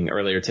was reading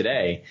earlier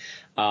today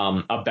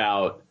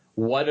about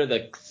what are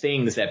the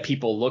things that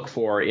people look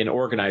for in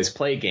organized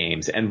play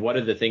games, and what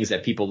are the things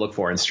that people look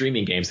for in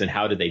streaming games, and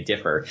how do they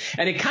differ?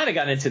 And it kind of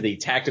got into the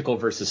tactical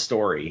versus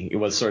story. It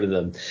was sort of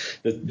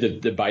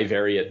the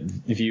bivariate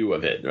view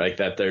of it, right?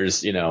 That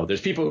there's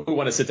people who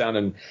want to sit down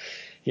and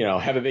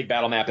have a big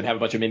battle map and have a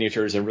bunch of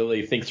miniatures and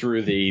really think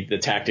through the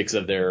tactics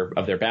of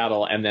their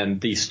battle. And then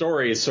the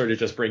story is sort of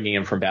just bringing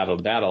them from battle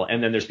to battle.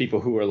 And then there's people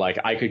who are like,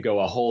 I could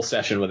go a whole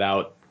session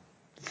without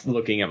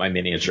looking at my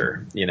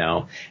miniature,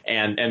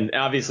 and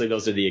obviously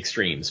those are the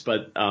extremes.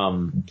 But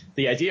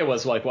the idea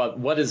was like, well,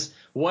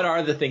 what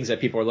are the things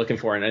that people are looking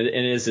for? And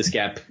is this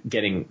gap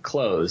getting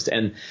closed?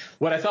 And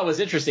what I thought was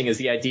interesting is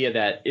the idea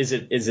that is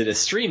it a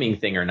streaming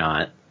thing or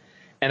not?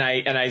 And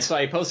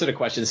I posted a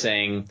question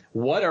saying,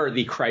 what are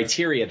the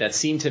criteria that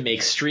seem to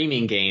make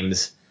streaming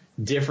games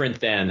different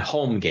than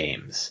home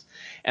games?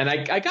 And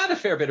I got a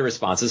fair bit of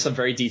responses, some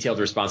very detailed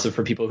responses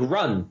from people who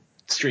run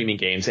streaming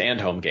games and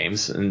home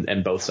games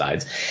and both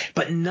sides,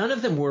 but none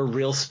of them were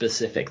real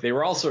specific. They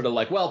were all sort of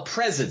like, well,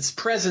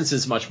 presence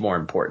is much more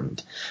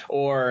important.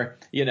 Or,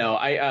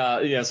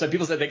 some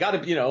people said they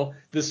got to,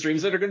 the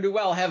streams that are going to do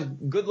well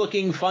have good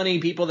looking, funny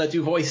people that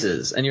do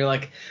voices. And you're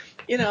like,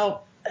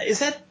 is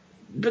that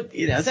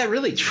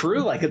really true?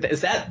 Like,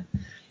 is that,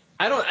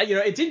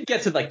 it didn't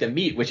get to like the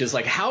meat, which is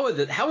like, how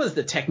is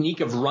the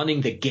technique of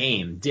running the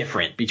game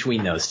different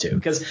between those two?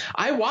 Because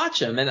I watch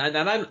them and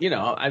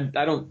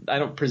I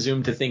don't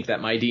presume to think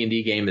that my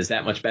D&D game is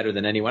that much better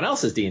than anyone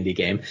else's D&D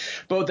game.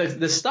 But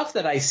the stuff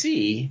that I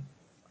see,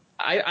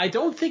 I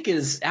don't think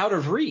is out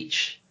of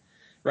reach,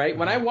 right?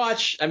 When I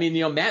watch,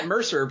 Matt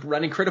Mercer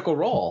running Critical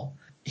Role,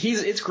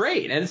 it's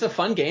great and it's a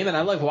fun game and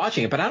I love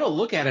watching it, but I don't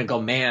look at it and go,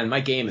 man,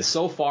 my game is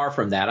so far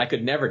from that. I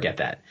could never get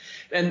that.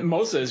 And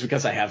most of it is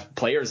because I have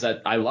players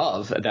that I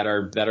love that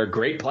are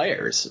great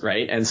players,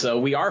 right? And so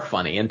we are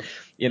funny, and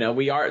they're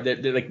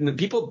like,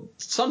 people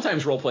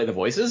sometimes role play the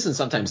voices and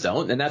sometimes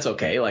don't, and that's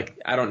okay. Like,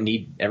 I don't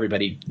need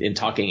everybody in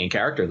talking in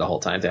character the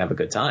whole time to have a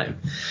good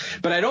time.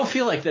 But I don't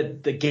feel like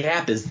the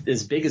gap is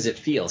as big as it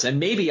feels.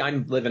 And maybe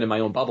I'm living in my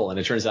own bubble, and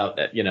it turns out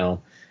that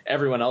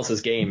everyone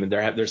else's game, and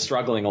they're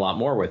struggling a lot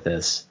more with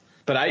this.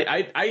 But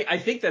I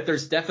think that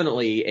there's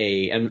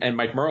definitely and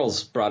Mike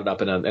Merles brought it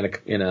up in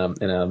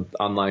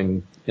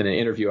an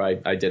interview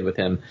I did with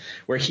him,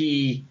 where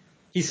he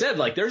said,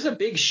 like, there's a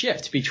big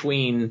shift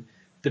between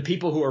the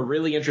people who are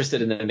really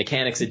interested in the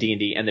mechanics of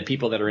D&D and the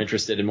people that are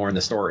interested in more in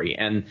the story.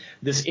 And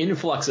this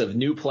influx of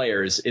new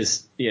players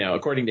is,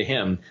 according to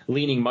him,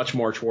 leaning much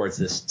more towards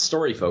this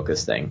story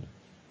focused thing.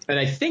 And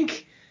I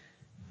think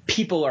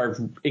people are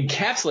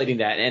encapsulating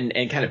that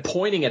and kind of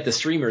pointing at the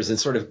streamers and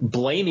sort of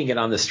blaming it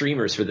on the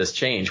streamers for this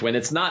change, when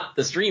it's not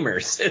the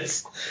streamers.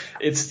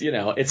 It's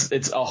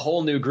a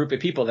whole new group of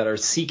people that are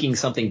seeking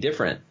something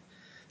different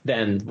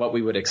than what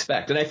we would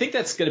expect. And I think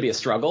that's going to be a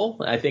struggle.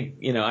 I think,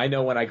 I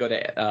know when I go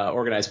to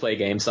organized play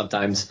games,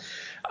 sometimes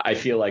I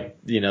feel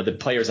like, the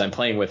players I'm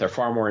playing with are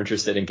far more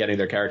interested in getting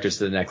their characters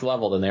to the next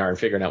level than they are in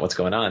figuring out what's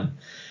going on.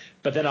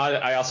 But then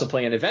I also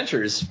play in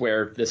adventures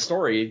where the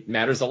story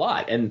matters a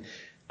lot. And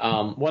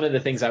one of the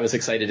things I was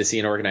excited to see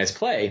in organized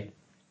play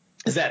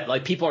is that,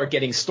 like, people are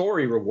getting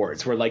story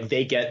rewards where, like,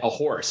 they get a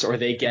horse or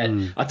they get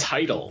a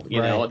title,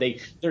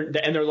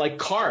 they're like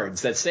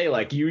cards that say,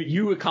 like,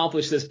 you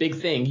accomplished this big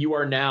thing. You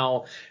are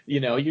now, you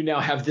now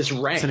have this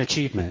rank. It's an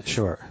achievement.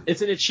 Sure.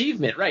 It's an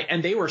achievement. Right.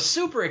 And they were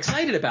super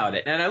excited about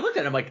it. And I looked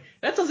at it, I'm like,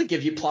 that doesn't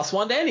give you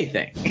 +1 to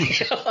anything.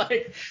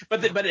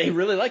 But they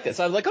really liked it.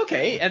 So I was like,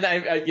 okay. And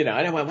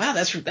I went, wow,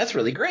 that's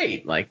really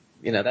great. Like,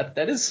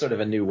 that is sort of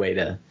a new way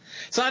to.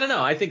 So I don't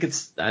know. I think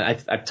I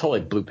totally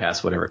blew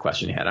past whatever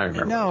question you had. I don't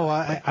remember. No,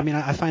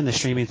 I find the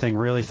streaming thing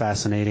really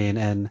fascinating.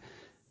 And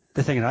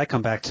the thing that I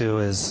come back to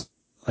is,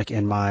 like,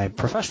 in my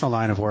professional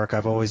line of work,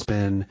 I've always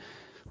been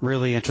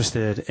really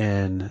interested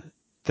in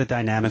the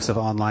dynamics of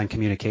online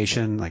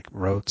communication, like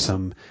wrote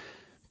some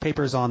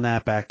papers on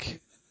that back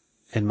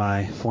in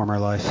my former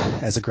life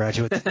as a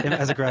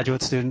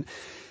graduate student.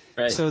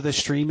 Right. So the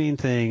streaming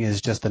thing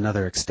is just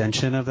another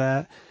extension of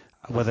that,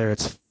 whether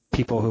it's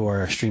people who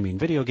are streaming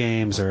video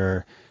games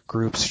or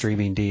groups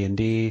streaming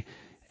D&D.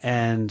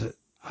 And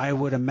I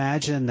would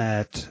imagine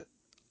that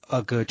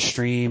a good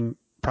stream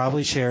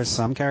probably shares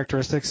some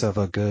characteristics of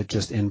a good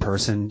just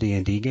in-person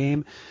D&D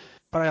game.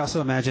 But I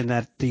also imagine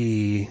that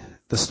the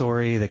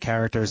story, the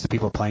characters, the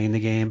people playing the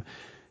game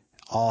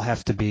all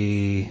have to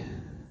be,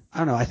 I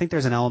don't know, I think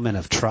there's an element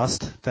of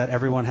trust that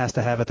everyone has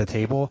to have at the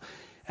table.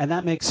 And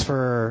that makes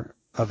for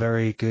a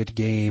very good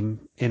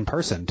game in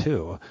person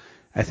too.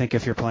 I think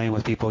if you're playing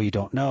with people you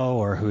don't know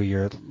or who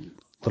you're a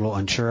little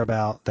unsure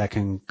about, that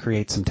can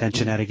create some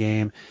tension at a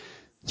game.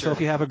 So Sure.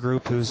 if you have a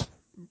group who's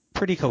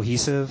pretty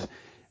cohesive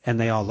and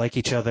they all like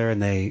each other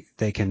and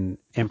they can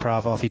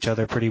improv off each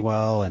other pretty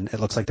well and it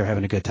looks like they're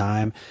having a good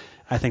time,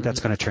 I think that's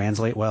going to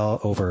translate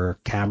well over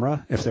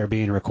camera if they're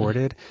being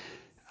recorded.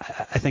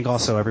 I think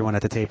also everyone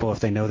at the table, if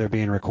they know they're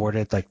being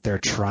recorded, like they're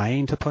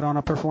trying to put on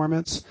a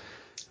performance.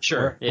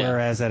 Sure. Yeah.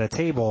 Whereas at a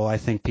table, I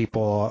think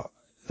people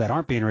that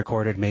aren't being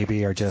recorded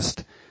maybe are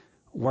just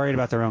worried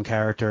about their own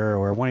character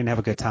or wanting to have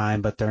a good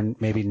time, but they're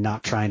maybe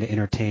not trying to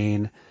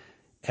entertain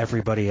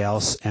everybody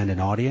else and an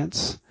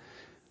audience,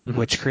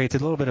 which creates a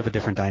little bit of a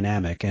different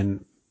dynamic.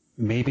 And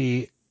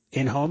maybe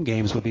in home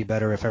games would be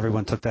better if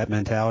everyone took that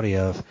mentality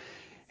of,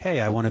 hey,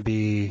 I want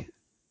to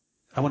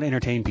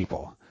entertain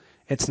people.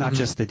 It's not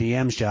just the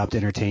DM's job to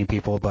entertain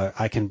people, but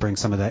I can bring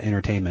some of that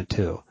entertainment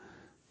too.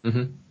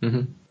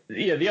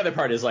 Yeah, the other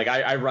part is like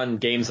I run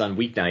games on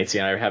weeknights.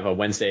 I have a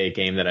Wednesday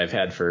game that I've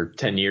had for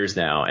 10 years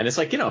now. And it's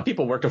like,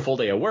 people worked a full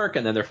day of work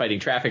and then they're fighting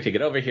traffic to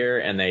get over here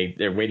and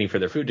they're waiting for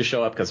their food to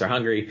show up because they're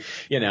hungry,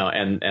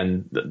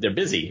 and they're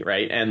busy.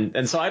 Right.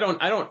 And so I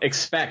don't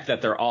expect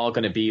that they're all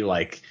going to be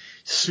like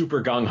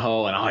super gung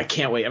ho and, I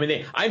can't wait. I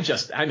mean,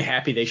 I'm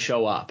happy they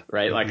show up.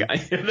 Right. Like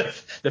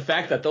the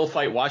fact that they'll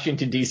fight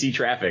Washington, D.C.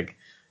 traffic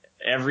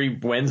every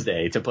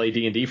Wednesday to play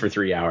D&D for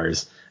 3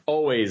 hours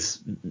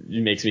always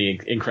makes me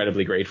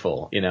incredibly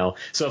grateful,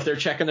 So if they're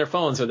checking their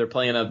phones or they're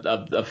playing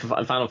a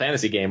Final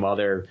Fantasy game while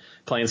they're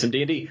playing some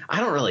D&D, I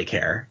don't really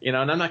care, and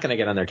I'm not going to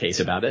get on their case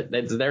about it.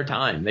 It's their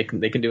time. They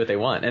can do what they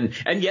want.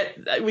 And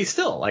yet we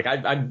still, like,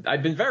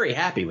 I've been very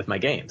happy with my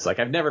games. Like,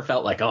 I've never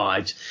felt like,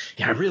 I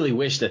really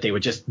wish that they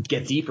would just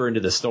get deeper into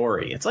the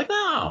story. It's like,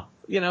 no,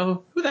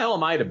 who the hell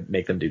am I to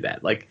make them do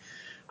that? Like,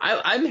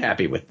 I'm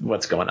happy with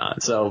what's going on.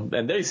 So,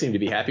 and they seem to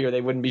be happy or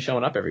they wouldn't be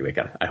showing up every week,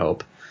 I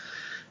hope.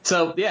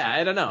 So, yeah,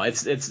 I don't know.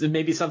 It's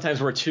maybe sometimes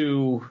we're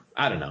too,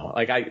 I don't know.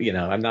 Like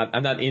I'm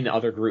not in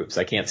other groups.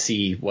 I can't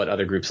see what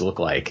other groups look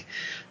like,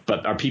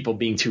 but are people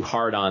being too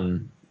hard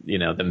on,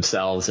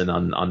 themselves and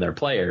on their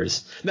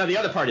players? Now, the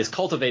other part is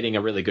cultivating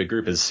a really good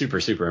group is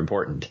super, super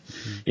important,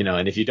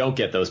 and if you don't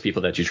get those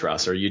people that you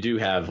trust, or you do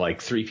have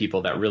like 3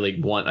 people that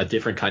really want a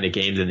different kind of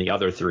game than the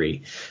other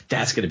 3,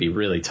 that's going to be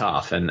really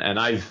tough. And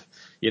I've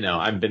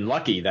been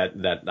lucky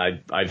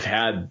that I've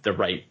had the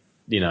right,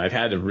 I've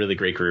had a really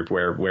great group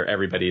where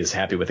everybody is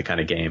happy with the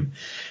kind of game.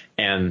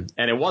 And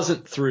it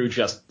wasn't through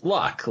just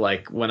luck.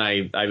 Like when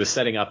I was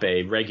setting up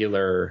a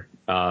regular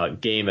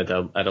game at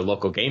a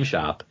local game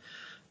shop,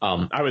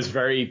 I was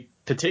very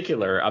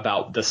particular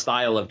about the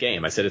style of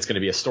game. I said it's going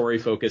to be a story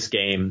focused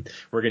game.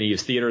 We're going to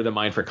use theater of the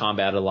mind for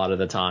combat a lot of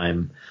the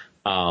time.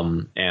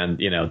 And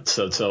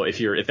so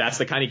if that's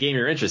the kind of game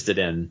you're interested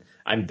in,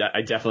 I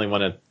definitely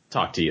want to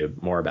talk to you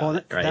more about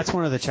it. Right? That's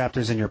one of the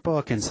chapters in your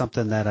book, and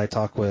something that I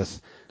talked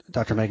with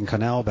Dr. Megan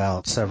Connell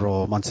about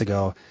several months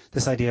ago,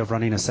 this idea of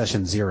running a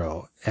session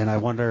 0. And I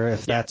wonder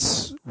if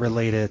that's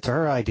related to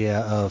her idea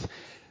of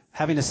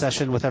having a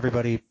session with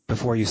everybody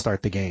before you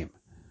start the game.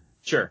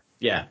 Sure.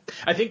 Yeah.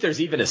 I think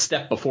there's even a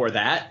step before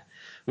that,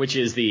 which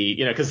is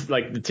because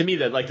like to me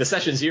the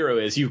session 0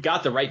 is you've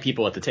got the right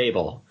people at the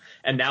table.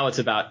 And now it's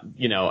about,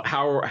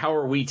 how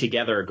are we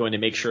together going to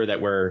make sure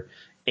that we're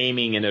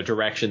aiming in a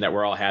direction that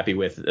we're all happy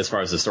with as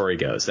far as the story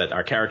goes, that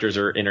our characters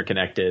are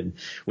interconnected.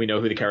 We know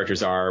who the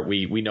characters are.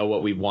 We know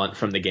what we want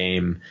from the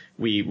game.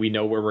 We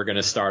know where we're going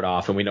to start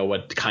off, and we know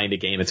what kind of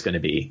game it's going to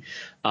be.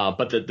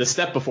 But the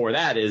step before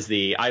that is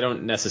I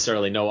don't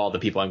necessarily know all the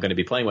people I'm going to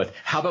be playing with.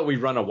 How about we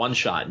run a one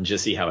shot and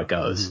just see how it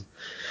goes?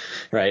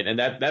 Right. And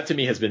that to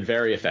me has been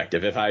very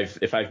effective. If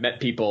I've met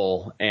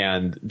people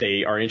and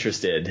they are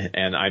interested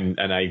and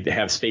I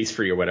have space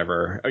free or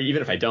whatever, or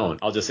even if I don't,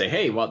 I'll just say,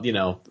 hey, well,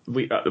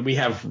 we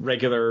have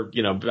regular,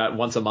 about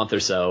once a month or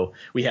so,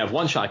 we have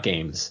one shot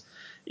games,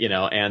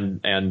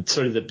 and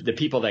sort of the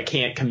people that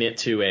can't commit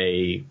to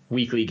a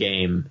weekly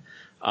game,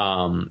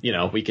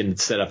 we can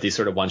set up these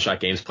sort of one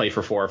shot games, play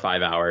for 4 or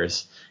 5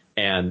 hours.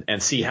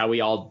 And see how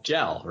we all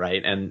gel,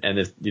 right? And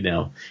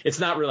it's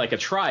not really like a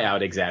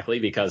tryout exactly,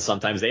 because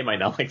sometimes they might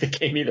not like the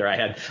game either. I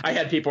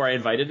had people where I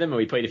invited them and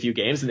we played a few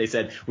games and they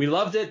said we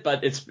loved it,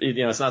 but it's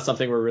it's not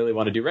something we really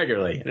want to do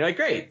regularly. And they're like,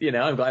 great,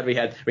 I'm glad we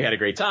had a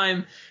great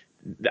time.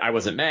 I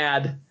wasn't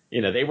mad,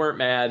 they weren't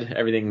mad.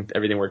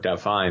 Everything worked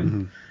out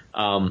fine.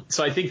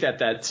 So I think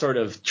that sort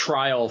of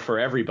trial for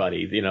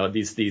everybody,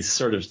 these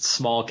sort of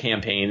small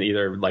campaign,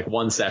 either like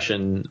one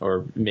session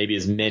or maybe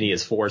as many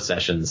as 4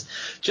 sessions,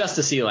 just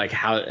to see like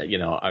how,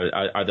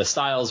 are the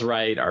styles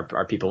right?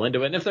 Are people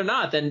into it? And if they're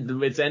not,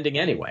 then it's ending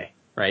anyway.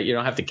 Right. You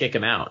don't have to kick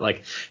them out.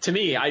 Like, to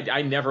me,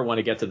 I never want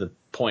to get to the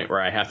point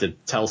where I have to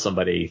tell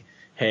somebody,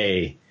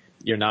 hey,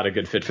 you're not a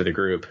good fit for the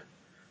group.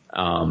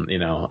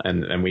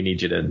 And we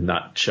need you to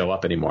not show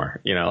up anymore.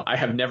 I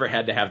have never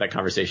had to have that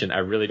conversation. I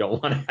really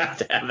don't want to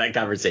have that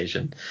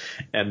conversation.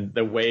 And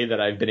the way that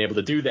I've been able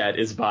to do that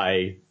is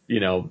by,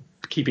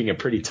 keeping a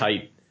pretty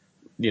tight,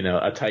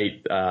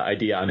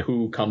 idea on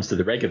who comes to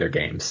the regular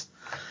games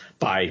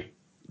by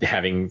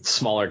having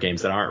smaller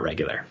games that aren't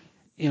regular.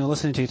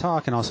 Listening to you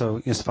talk and also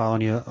just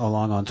following you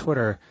along on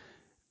Twitter,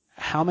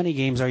 how many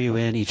games are you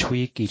in each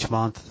week, each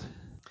month?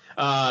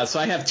 So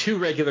I have 2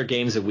 regular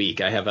games a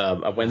week. I have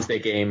a Wednesday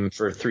game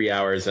for 3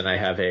 hours, and I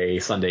have a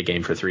Sunday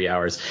game for 3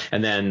 hours.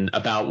 And then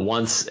about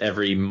once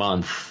every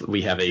month,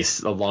 we have a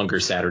longer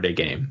Saturday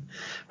game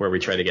where we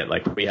try to get,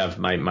 like, we have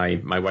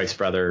my wife's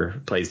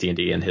brother plays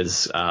D&D and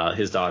his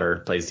daughter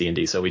plays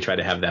D&D. So we try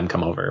to have them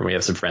come over, and we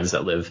have some friends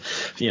that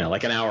live,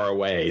 like an hour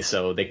away.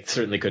 So they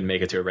certainly couldn't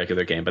make it to a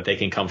regular game, but they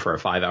can come for a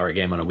 5-hour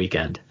game on a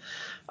weekend.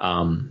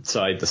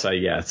 So I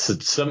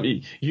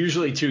decided,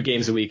 usually 2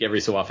 games a week, every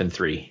so often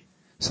 3.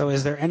 So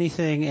is there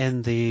anything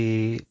in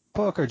the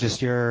book or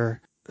just your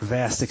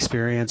vast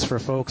experience for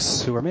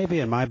folks who are maybe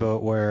in my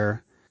boat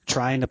where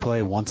trying to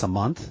play once a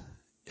month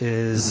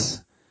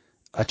is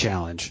a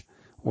challenge,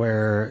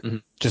 where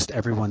just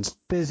everyone's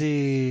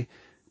busy,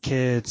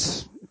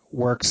 kids,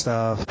 work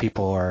stuff,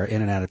 people are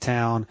in and out of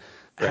town.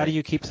 Right. How do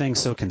you keep things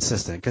so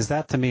consistent? Because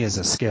that to me is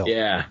a skill.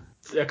 Yeah.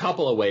 A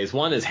couple of ways.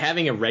 One is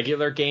having a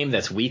regular game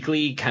that's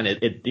weekly,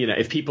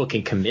 if people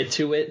can commit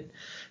to it,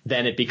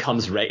 then it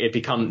becomes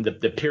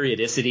the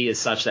periodicity is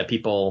such that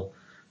people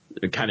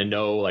kind of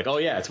know, like, oh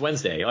yeah, it's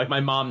Wednesday. Like,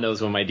 my mom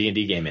knows when my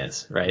D&D game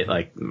is, right?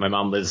 Like, my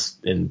mom lives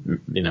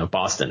in,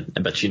 Boston,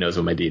 but she knows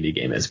when my D&D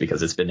game is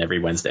because it's been every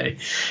Wednesday.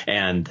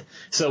 And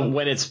so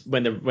when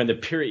the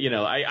period,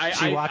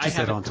 she watches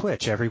it on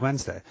Twitch every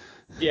Wednesday.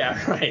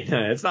 Yeah, right.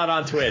 It's not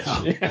on Twitch.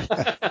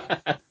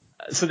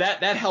 So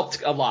that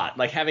helped a lot.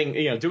 Like,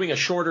 having, doing a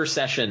shorter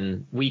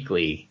session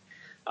weekly,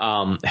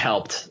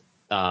 helped.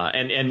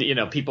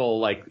 And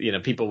people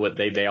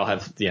they all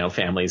have,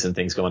 families and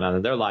things going on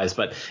in their lives,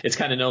 but it's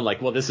kind of known,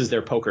 like, well, this is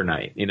their poker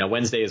night.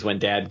 Wednesday is when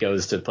Dad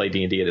goes to play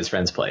D&D at his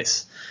friend's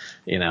place,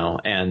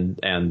 and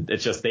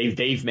it's just,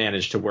 they've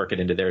managed to work it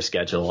into their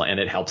schedule, and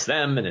it helps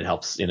them, and it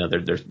helps,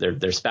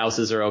 their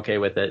spouses are okay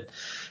with it.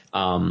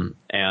 That's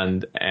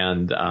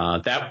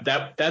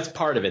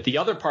part of it. The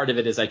other part of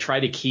it is I try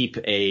to keep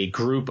a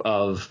group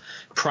of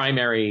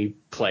primary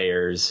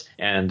players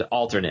and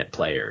alternate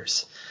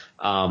players.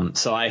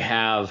 So I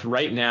have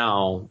right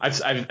now,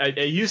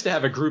 I used to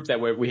have a group that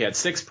we had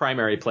 6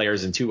 primary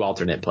players and 2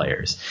 alternate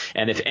players.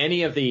 And if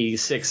any of the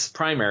 6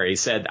 primary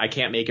said, I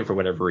can't make it for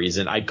whatever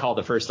reason, I'd call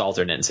the first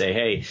alternate and say,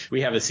 hey,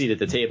 we have a seat at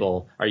the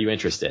table. Are you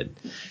interested?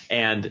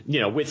 And,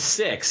 with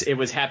 6, it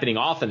was happening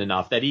often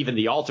enough that even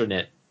the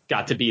alternate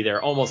got to be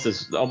there almost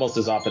as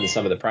often as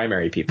some of the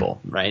primary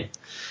people. Right.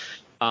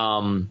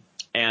 And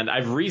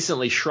I've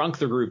recently shrunk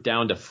the group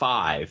down to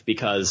 5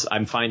 because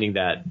I'm finding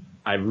that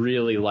I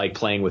really like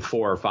playing with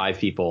 4 or 5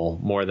 people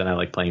more than I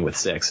like playing with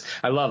 6.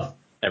 I love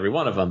every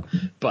one of them,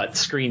 but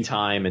screen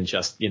time and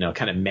just,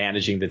 kind of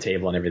managing the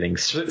table and everything.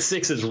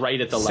 6 is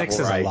right at the level. 6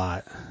 is a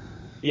lot.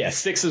 Yeah,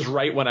 6 is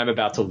right when I'm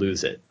about to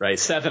lose it. Right,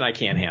 7 I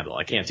can't handle.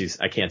 I can't do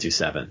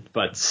 7.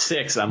 But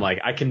 6, I'm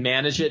like, I can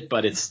manage it,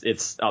 but it's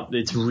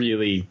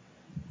really,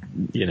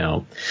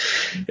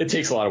 it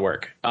takes a lot of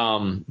work.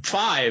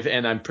 5,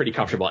 and I'm pretty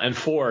comfortable. And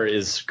 4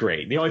 is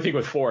great. The only thing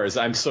with 4 is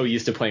I'm so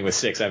used to playing with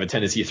 6, I have a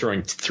tendency of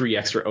throwing 3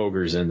 extra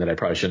ogres in that I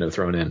probably shouldn't have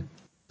thrown in.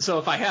 So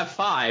if I have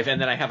 5 and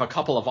then I have a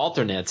couple of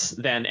alternates,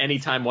 then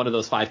anytime one of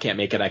those 5 can't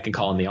make it, I can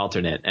call in the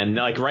alternate. And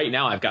like right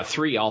now, I've got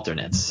 3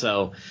 alternates.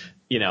 So,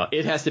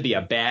 it has to be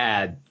a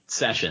bad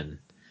session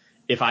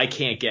if I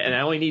can't get, and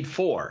I only need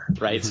 4,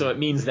 right? Mm-hmm. So it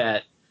means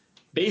that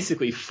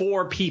basically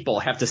 4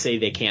 people have to say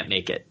they can't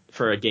make it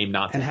for a game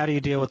not to. And how do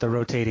you deal with the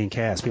rotating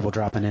cast, people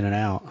dropping in and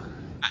out?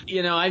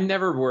 I'm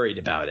never worried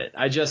about it.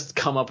 I just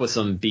come up with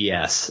some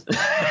BS.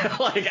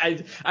 Like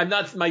I'm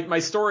not, my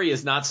story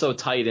is not so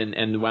tight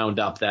and wound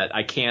up that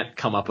I can't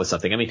come up with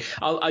something. I mean,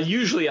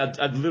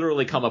 I'd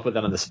literally come up with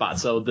it on the spot.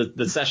 So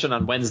the session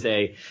on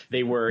Wednesday,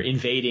 they were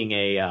invading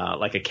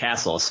a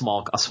castle, a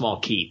small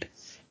keep.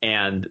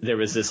 And there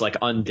was this like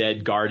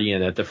undead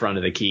guardian at the front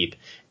of the keep.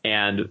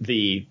 And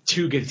the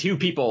two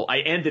people, I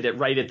ended it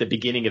right at the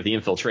beginning of the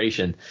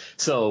infiltration.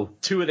 So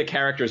 2 of the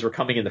characters were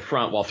coming in the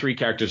front while 3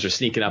 characters are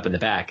sneaking up in the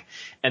back.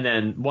 And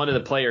then one of the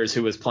players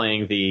who was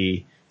playing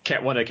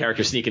one of the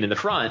characters sneaking in the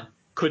front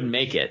couldn't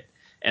make it.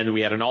 And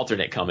we had an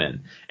alternate come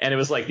in. And it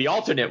was like the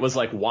alternate was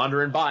like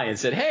wandering by and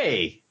said,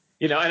 hey,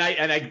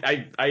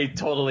 And I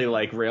totally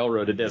like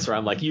railroaded this, where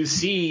I'm like, you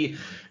see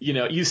a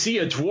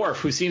dwarf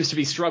who seems to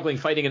be struggling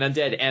fighting an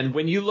undead, and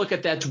when you look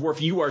at that dwarf,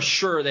 you are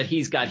sure that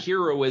he's got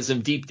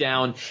heroism deep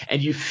down,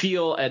 and you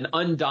feel an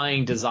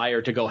undying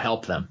desire to go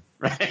help them.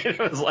 Right? It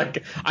was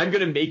like, I'm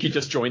going to make you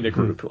just join the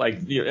group.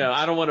 Like,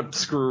 I don't want to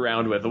screw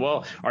around with,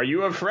 well, are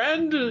you a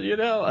friend?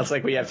 It's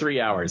like, we have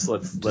 3 hours.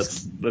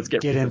 Let's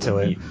get into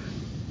it.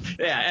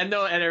 Yeah, and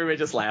everybody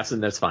just laughs,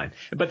 and that's fine.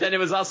 But then it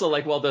was also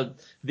like, well,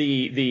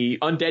 the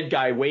undead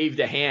guy waved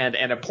a hand,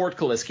 and a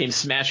portcullis came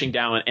smashing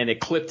down, and it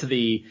clipped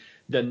the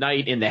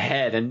knight in the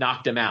head and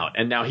knocked him out,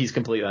 and now he's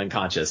completely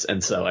unconscious.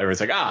 And so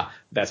everyone's like,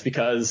 that's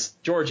because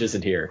George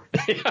isn't here.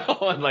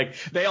 And like,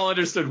 they all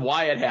understood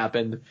why it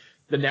happened.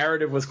 The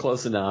narrative was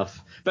close enough.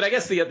 But I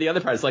guess the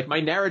other part is like, my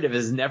narrative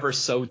is never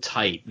so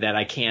tight that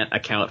I can't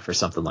account for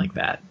something like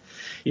that.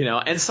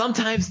 And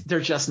sometimes they're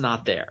just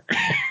not there.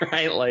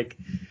 Right? Like,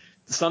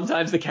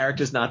 sometimes the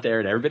character's not there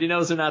and everybody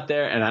knows they're not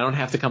there, and I don't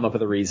have to come up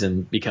with a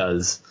reason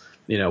because,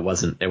 it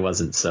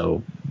wasn't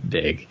so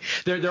big.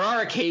 There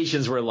are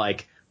occasions where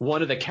like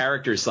one of the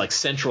characters' like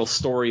central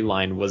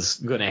storyline was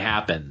going to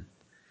happen,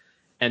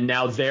 and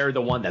now they're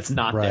the one that's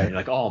not there. You're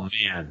like, oh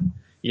man,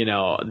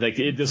 like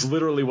this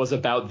literally was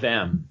about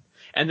them.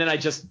 And then I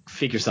just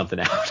figure something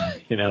out,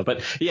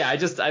 But yeah, I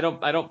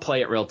don't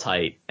play it real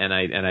tight, and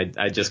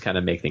I just kind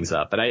of make things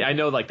up. But I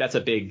know like that's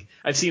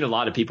I've seen a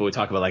lot of people who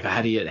talk about like,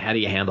 how do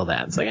you handle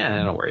that? It's like,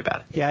 don't worry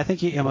about it. Yeah, I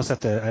think you almost have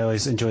to. I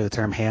always enjoy the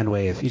term hand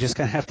wave. You just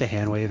kind of have to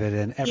hand wave it,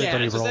 and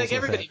everybody rolls like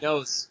everybody with it.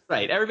 knows,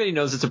 right? Everybody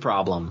knows it's a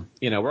problem.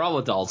 We're all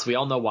adults. We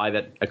all know why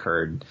that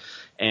occurred.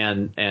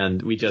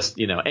 And we just,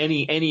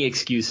 any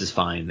excuse is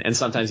fine. And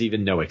sometimes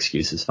even no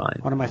excuse is fine.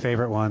 One of my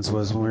favorite ones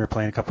was when we were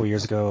playing a couple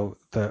years ago,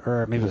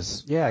 I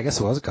guess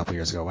it was a couple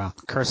years ago. Wow.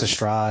 Curse of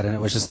Strahd, and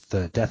it was just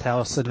the Death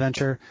House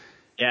adventure.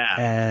 Yeah.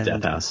 And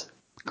Death House.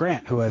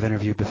 Grant, who I've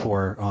interviewed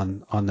before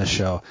on this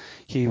show,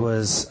 he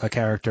was a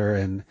character,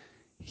 and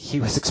he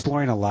was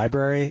exploring a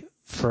library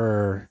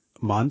for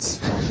months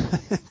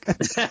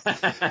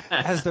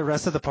as the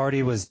rest of the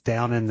party was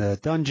down in the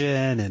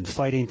dungeon and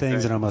fighting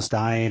things and almost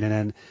dying. And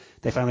then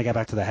they finally got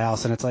back to the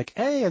house, and it's like,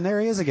 hey, and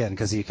there he is again,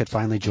 because he could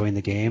finally join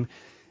the game.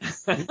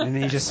 And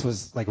he just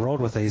was like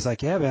rolled with it. He's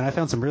like, yeah, man, I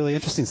found some really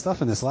interesting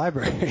stuff in this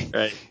library.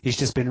 Right. He's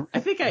just been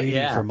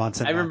reading for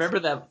months and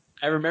months.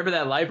 I remember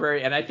that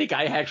library, and I think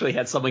I actually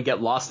had someone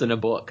get lost in a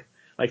book.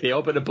 Like they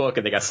opened a book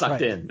and they got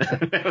sucked in.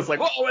 I was like,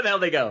 whoa, where the hell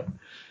did they go?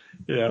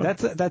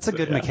 That's a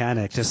good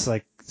mechanic, just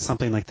like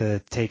something like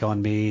the Take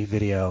On Me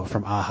video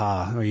from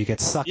Aha, where you get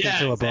sucked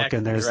into a book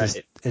and there's this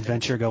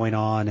adventure going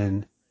on,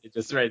 and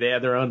just right, they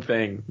had their own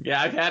thing.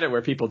 Yeah, I've had it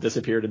where people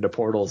disappeared into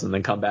portals and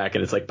then come back,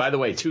 and it's like, by the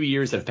way, 2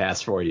 years have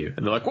passed for you,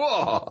 and they're like,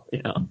 whoa,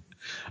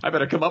 I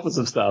better come up with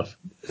some stuff.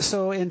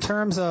 So in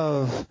terms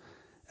of,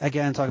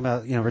 again, talking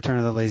about Return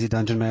of the Lazy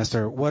Dungeon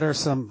Master, what are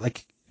some,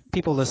 like,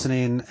 people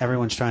listening?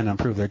 Everyone's trying to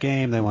improve their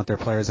game. They want their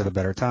players to have a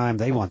better time.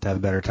 They want to have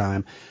a better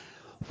time.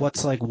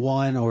 What's like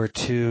 1 or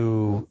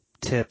 2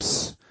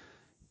 tips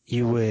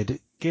you would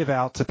give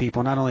out to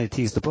people, not only to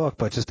tease the book,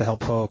 but just to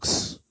help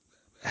folks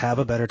have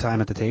a better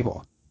time at the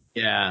table?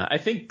 Yeah, I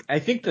think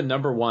the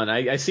number one,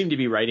 I seem to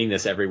be writing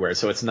this everywhere,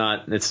 so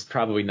it's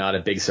probably not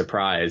a big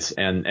surprise.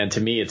 And to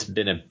me, it's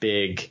been a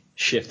big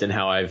shift in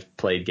how I've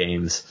played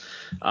games,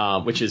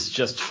 which is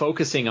just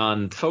focusing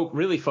on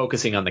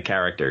the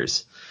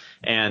characters.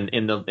 And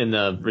in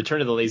the Return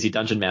of the Lazy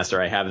Dungeon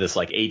Master, I have this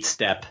like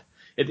 8-step.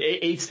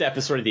 8-step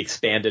is sort of the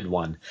expanded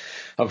one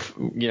of,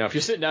 if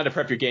you're sitting down to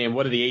prep your game,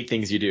 what are the 8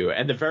 things you do?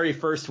 And the very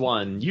first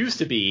one used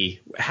to be,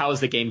 how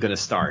is the game going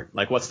to start?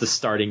 Like, what's the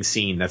starting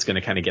scene that's going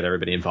to kind of get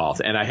everybody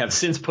involved? And I have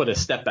since put a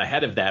step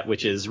ahead of that,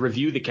 which is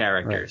review the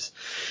characters.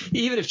 Right.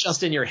 Even if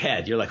just in your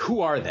head, you're like,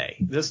 who are they?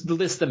 Just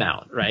list them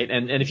out, right?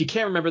 And if you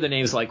can't remember the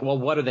names, like, well,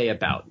 what are they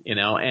about?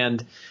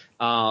 And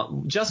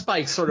just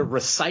by sort of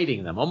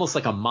reciting them, almost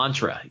like a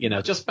mantra,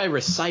 just by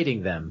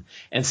reciting them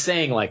and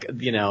saying like,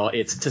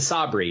 it's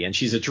Tisabri and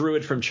she's a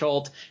druid from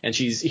Chult and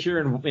she's here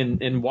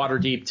in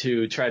Waterdeep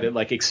to try to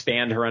like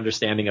expand her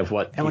understanding of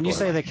what. And when you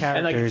say the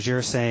characters,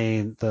 you're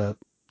saying the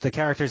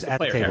characters at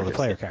the table, the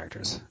player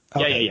characters.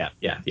 Okay.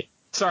 Yeah.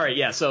 Sorry,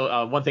 yeah.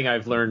 So one thing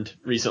I've learned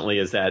recently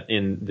is that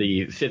in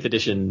the 5th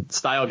edition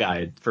style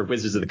guide for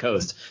Wizards of the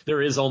Coast,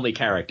 there is only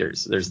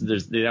characters.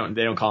 They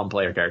don't call them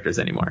player characters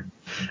anymore.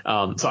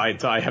 So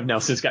I have now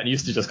since gotten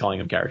used to just calling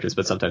them characters,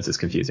 but sometimes it's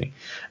confusing.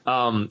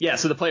 So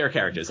the player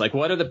characters, like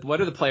what are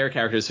the player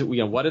characters?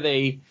 What are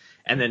they?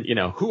 And then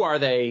who are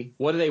they?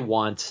 What do they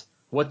want?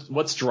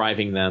 What's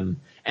driving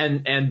them?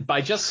 And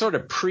by just sort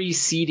of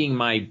preceding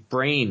my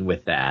brain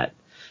with that,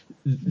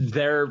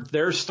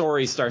 their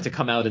stories start to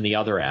come out in the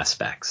other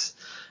aspects.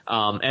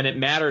 And it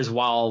matters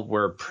while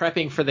we're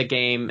prepping for the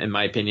game, in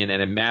my opinion,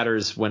 and it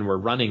matters when we're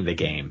running the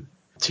game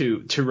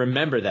to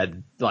remember that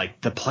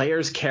like the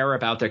players care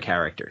about their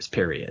characters,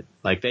 period.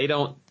 Like they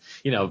don't,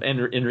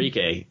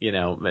 Enrique,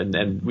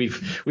 and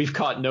we've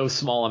caught no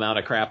small amount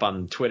of crap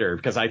on Twitter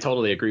because I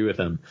totally agree with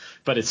him,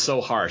 but it's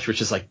so harsh, which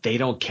is like, they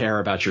don't care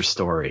about your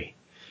story.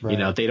 Right. You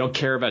know, they don't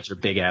care about your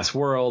big ass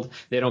world.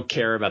 They don't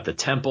care about the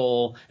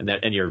temple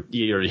and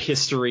your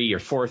history, your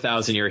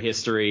 4,000 year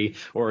history,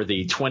 or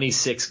the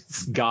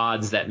 26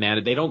 gods that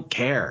man. They don't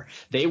care.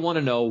 They want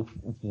to know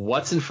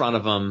what's in front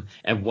of them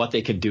and what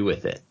they can do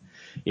with it.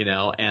 You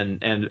know,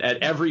 and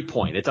at every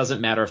point, it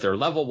doesn't matter if they're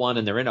level 1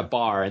 and they're in a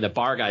bar and the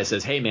bar guy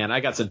says, hey, man,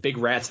 I got some big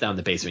rats down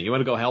the basement. You want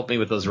to go help me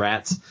with those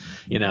rats?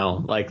 You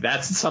know, like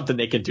that's something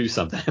they can do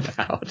something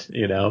about,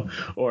 you know,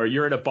 or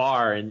you're in a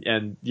bar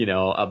and you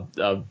know,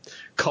 a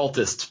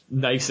cultist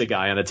knifes a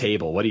guy on a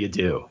table. What do you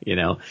do? You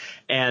know,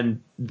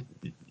 and,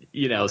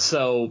 you know,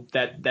 so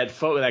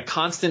that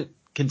constant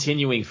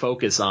continuing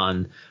focus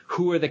on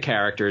who are the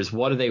characters,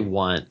 what do they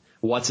want,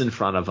 what's in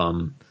front of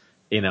them.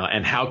 You know,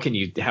 and how can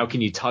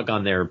you tug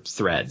on their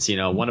threads? You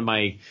know, one of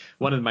my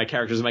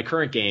characters in my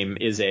current game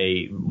is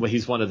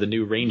he's one of the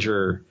new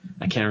ranger.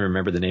 I can't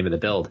remember the name of the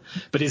build,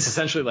 but he's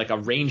essentially like a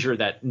ranger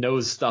that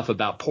knows stuff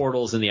about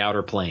portals in the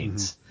outer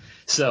planes.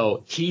 Mm-hmm.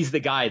 So he's the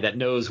guy that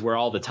knows where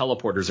all the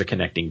teleporters are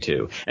connecting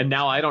to. And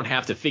now I don't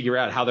have to figure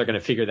out how they're going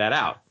to figure that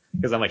out.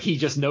 Because I'm like, he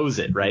just knows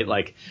it, right?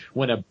 Like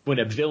when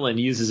a villain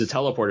uses a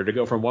teleporter to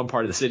go from one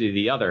part of the city to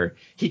the other,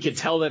 he can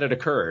tell that it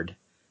occurred.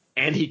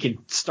 And he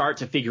can start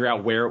to figure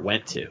out where it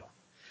went to.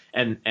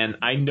 And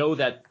I know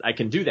that I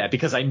can do that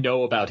because I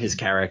know about his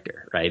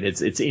character, right?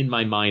 It's in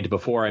my mind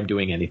before I'm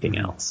doing anything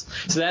else.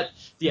 So that,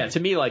 yeah, to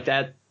me, like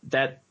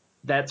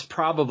that's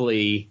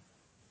probably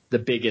the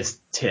biggest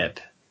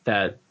tip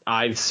that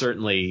I've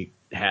certainly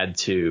had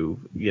to,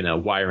 you know,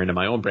 wire into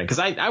my own brain. Cause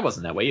I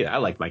wasn't that way either. I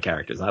liked my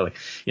characters.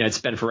 I'd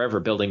spend forever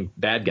building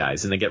bad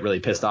guys and they get really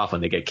pissed off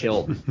when they get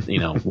killed, you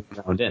know,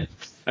 round in.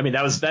 I mean,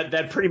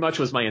 that pretty much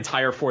was my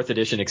entire 4th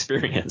edition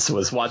experience,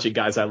 was watching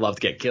guys I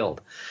loved get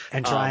killed.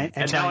 And trying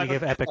to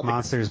give epic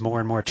monsters more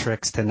and more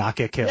tricks to not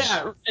get killed.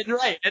 Yeah,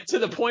 right. And to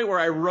the point where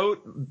I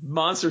wrote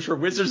monsters for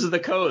Wizards of the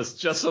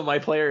Coast just so my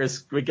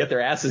players would get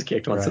their asses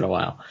kicked once in a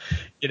while.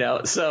 You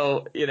know,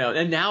 so, you know,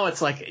 and now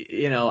it's like,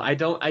 you know, I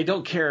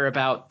don't care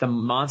about the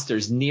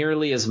monsters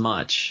nearly as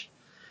much.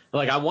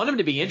 Like, I want them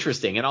to be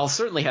interesting, and I'll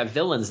certainly have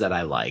villains that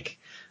I like.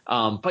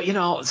 But you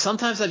know,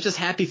 sometimes I'm just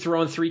happy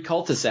throwing 3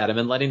 cultists at him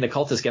and letting the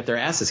cultists get their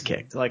asses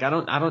kicked. Like I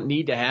don't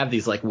need to have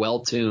these like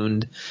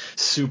well-tuned,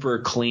 super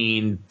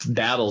clean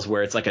battles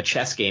where it's like a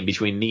chess game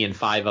between me and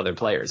 5 other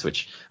players,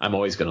 which I'm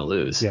always going to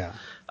lose. Yeah.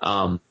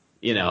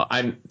 You know,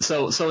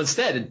 so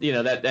instead, you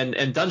know, that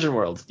and Dungeon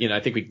World, you know, I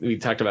think we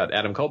talked about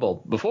Adam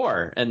Koebel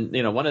before, and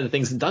you know, one of the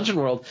things in Dungeon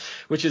World,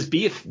 which is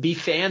be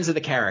fans of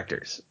the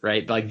characters,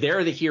 right? Like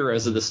they're the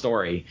heroes of the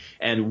story,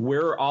 and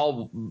we're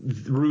all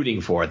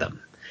rooting for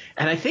them.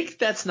 And I think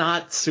that's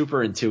not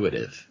super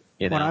intuitive.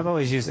 You know? Well, I've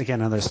always used, again,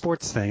 another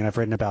sports thing, and I've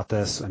written about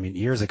this, I mean,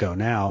 years ago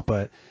now,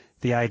 but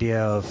the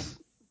idea of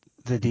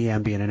the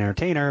DM being an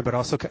entertainer, but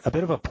also a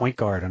bit of a point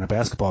guard on a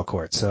basketball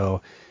court.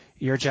 So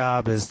your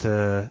job is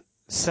to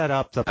set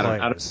up the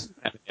players.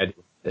 I don't have any idea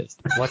what that is.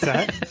 What's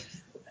that?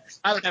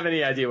 I don't have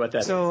any idea what that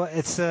is. So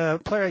it's a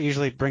player that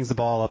usually brings the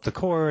ball up the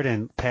court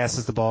and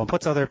passes the ball and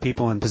puts other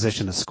people in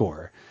position to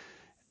score.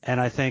 And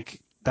I think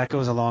that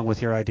goes along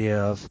with your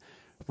idea of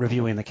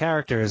reviewing the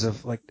characters,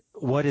 of like,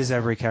 what is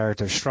every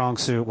character's strong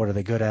suit? What are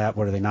they good at?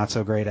 What are they not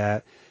so great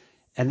at?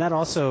 And that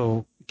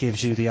also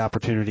gives you the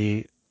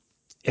opportunity,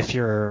 if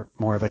you're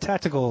more of a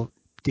tactical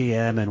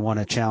DM and want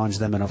to challenge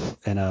them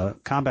in a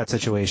combat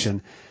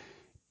situation,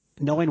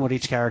 knowing what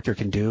each character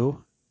can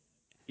do.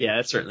 Yeah,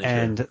 that's certainly true.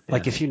 And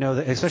like, if you know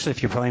that, especially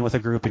if you're playing with a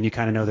group and you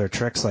kind of know their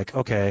tricks, like,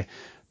 okay,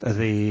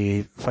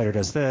 the fighter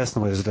does this,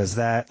 the wizard does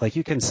that. Like,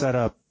 you can set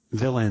up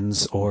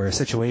villains or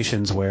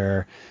situations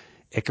where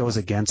it goes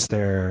against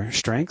their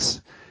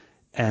strengths,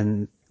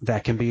 and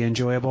that can be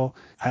enjoyable.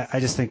 I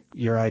just think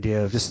your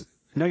idea of just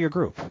know your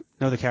group,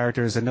 know the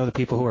characters, and know the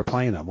people who are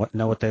playing them,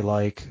 know what they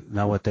like,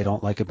 know what they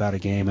don't like about a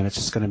game, and it's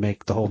just going to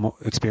make the whole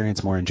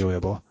experience more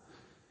enjoyable.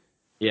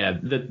 Yeah,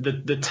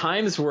 the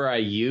times where I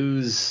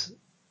use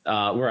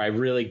where I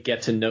really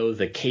get to know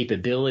the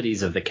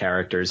capabilities of the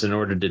characters in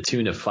order to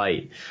tune a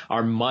fight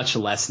are much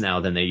less now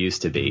than they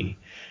used to be.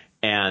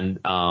 And,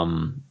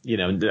 you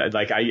know,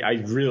 like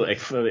I really,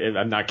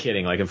 I'm not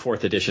kidding. Like in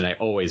 4th edition, I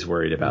always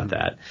worried about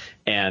that.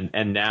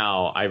 And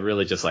now I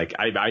really just like,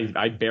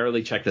 I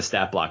barely check the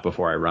stat block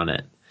before I run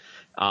it.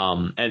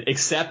 And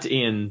except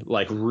in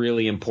like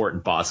really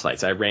important boss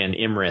fights. I ran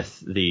Imrith,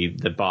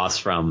 the boss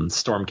from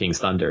Storm King's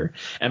Thunder,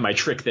 and my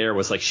trick there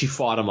was like she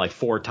fought him like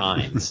 4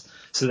 times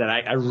so that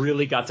I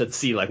really got to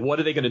see like,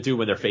 what are they going to do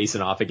when they're facing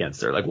off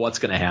against her? Like, what's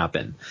going to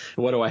happen?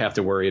 What do I have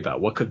to worry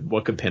about? What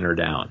could pin her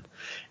down?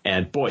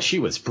 And boy, she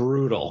was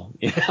brutal.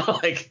 You know,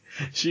 like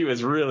she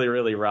was really,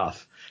 really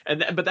rough.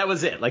 But that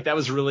was it. Like that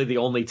was really the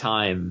only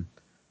time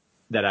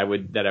that I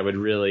would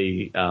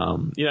really,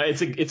 you know, I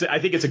think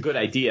it's a good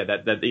idea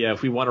that you know,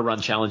 if we want to run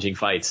challenging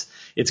fights,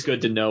 it's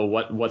good to know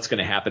what's going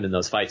to happen in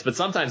those fights. But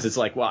sometimes it's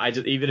like, well,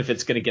 even if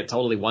it's going to get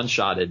totally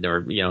one-shotted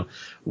or, you know,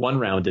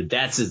 one-rounded,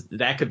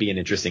 that could be an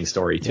interesting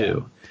story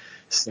too. Yeah.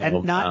 So,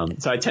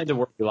 and so I tend to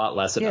worry a lot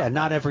less about that.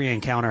 Not every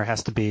encounter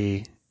has to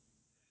be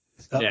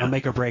a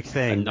make or break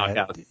thing. A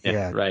knockout.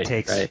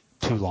 Takes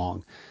too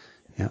long.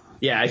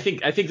 Yeah, I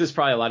think there's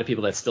probably a lot of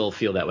people that still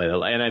feel that way,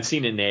 and I've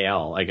seen it in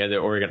AL, like the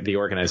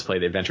organized play,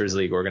 the Adventures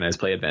League organized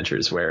play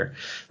adventures, where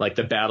like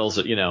the battles,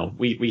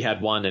 we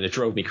had one and it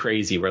drove me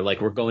crazy, where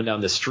like we're going down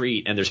the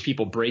street and there's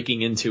people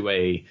breaking into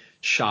a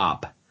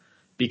shop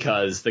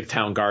because the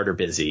town guard are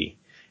busy,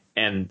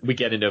 and we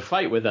get into a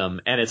fight with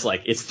them, and it's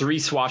 3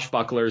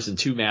 swashbucklers and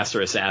 2 master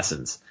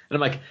assassins, and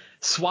I'm like,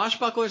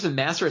 swashbucklers and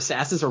master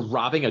assassins are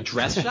robbing a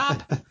dress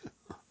shop.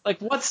 Like,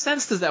 what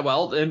sense does that?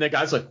 Well, and the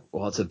guy's like,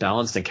 well, it's a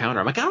balanced encounter.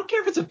 I'm like, I don't care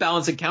if it's a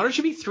balanced encounter. It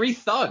should be 3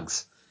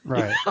 thugs.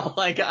 Right.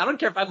 Like, I don't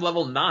care if I'm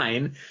level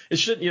 9. It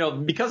should,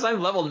 because I'm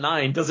level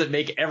 9 doesn't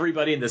make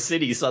everybody in the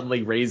city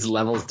suddenly raise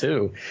levels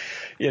too.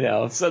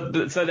 So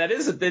that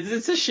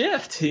it's a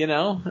shift,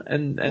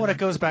 and well, it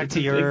goes back to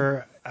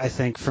your, I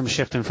think, from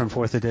shifting from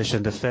 4th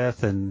edition to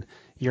 5th, and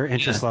your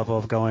interest level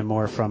of going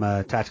more from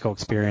a tactical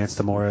experience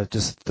to more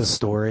just the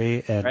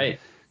story, and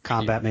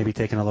combat maybe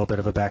taking a little bit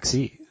of a back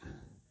seat.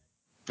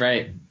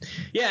 Right.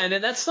 Yeah. And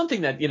then that's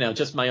something that,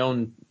 just my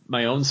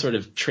own sort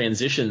of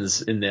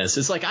transitions in this.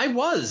 It's like I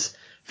was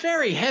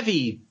very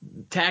heavy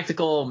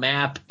tactical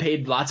map,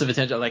 paid lots of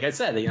attention. Like I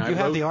said, you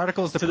have the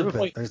articles to prove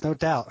it. There's no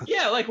doubt.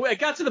 Yeah. Like I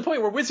got to the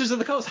point where Wizards of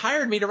the Coast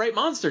hired me to write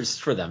monsters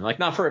for them. Like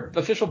not for an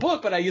official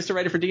book, but I used to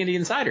write it for D&D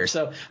Insider.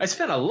 So I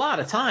spent a lot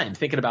of time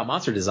thinking about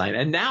monster design.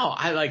 And now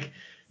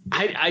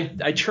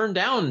I turn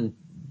down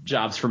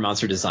jobs for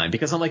monster design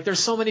because I'm like, there's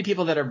so many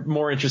people that are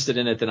more interested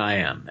in it than I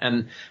am,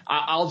 and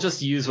I'll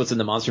just use what's in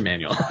the monster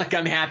manual. Like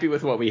I'm happy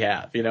with what we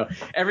have.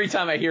 Every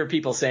time I hear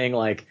people saying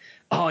like,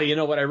 oh,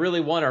 what I really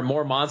want are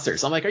more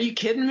monsters, I'm like, are you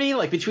kidding me?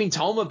 Like between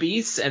Toma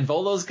Beasts and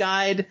Volo's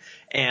Guide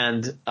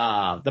and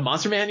the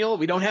monster manual,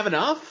 we don't have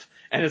enough.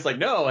 And it's like,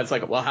 no, it's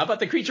like, well, how about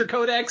the Creature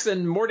Codex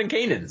and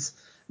Mordenkainen's?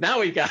 Now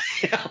we're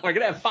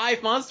gonna have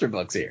 5 monster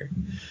books here.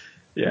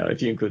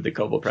 If you include the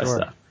Koboh Press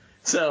stuff.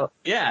 So,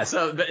 yeah,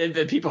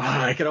 the people,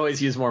 I could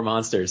always use more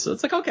monsters. So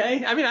it's like,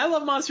 okay. I mean, I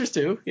love monsters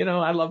too.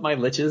 I love my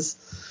liches,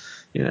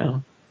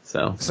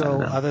 So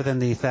other than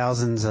the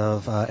thousands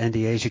of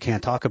NDAs you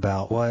can't talk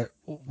about,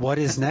 what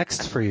is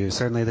next for you?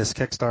 Certainly this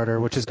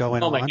Kickstarter, which is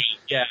going on. Oh my God,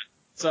 yeah.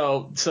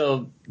 So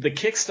the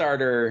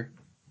Kickstarter,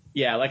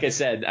 yeah, like I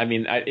said, I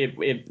mean,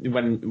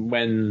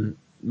 when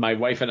my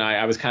wife and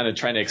I was kind of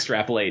trying to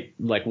extrapolate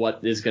like what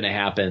is going to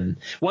happen.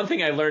 One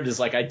thing I learned is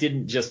like I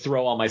didn't just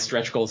throw all my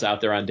stretch goals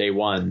out there on day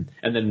one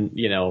and then,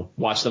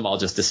 watch them all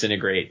just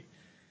disintegrate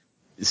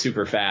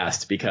super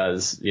fast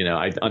because,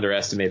 I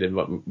underestimated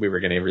what we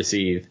were going to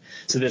receive.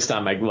 So this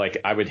time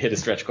I would hit a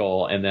stretch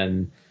goal and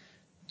then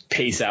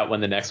pace out when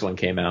the next one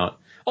came out.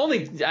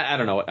 I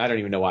don't know. I don't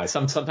even know why.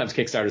 Sometimes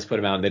Kickstarters put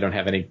them out and they don't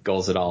have any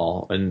goals at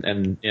all.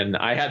 And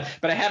I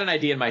had an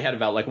idea in my head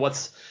about like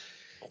what's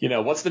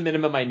the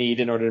minimum I need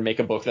in order to make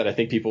a book that I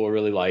think people will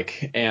really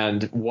like,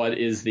 and what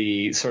is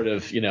the sort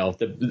of,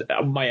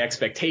 my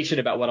expectation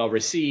about what I'll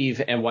receive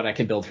and what I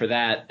can build for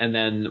that. And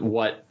then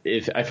what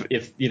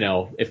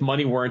if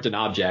money weren't an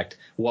object,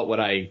 what would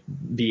I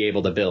be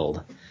able to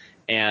build?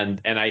 And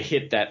I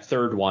hit that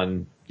third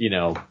one,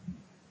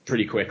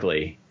 pretty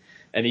quickly,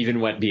 and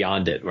even went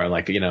beyond it where I'm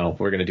like, we're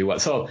going to do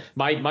what? So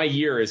my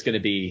year is going to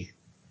be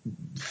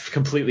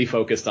completely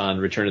focused on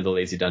Return of the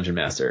Lazy Dungeon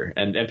Master,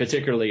 and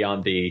particularly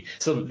on the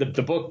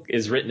book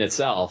is written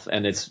itself,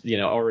 and it's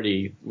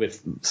already with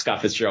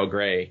Scott Fitzgerald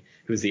Gray,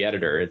 who's the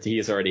editor.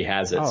 He already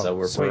has it. So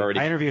we're already.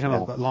 I interviewed him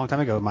a long time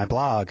ago in my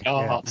blog.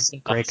 Oh, yeah,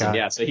 great awesome. guy.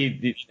 Yeah, so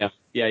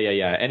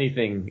yeah.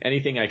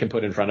 Anything I can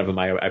put in front of him,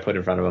 I put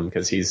in front of him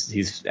because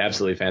he's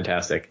absolutely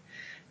fantastic.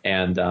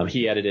 And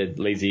he edited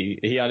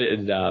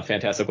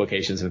Fantastic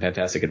Locations and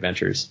Fantastic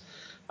Adventures.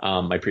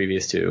 My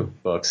previous 2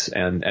 books,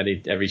 and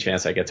every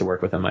chance I get to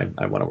work with him,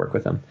 I want to work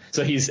with him.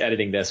 So he's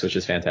editing this, which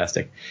is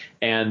fantastic.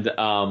 And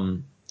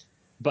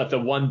but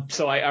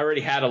I already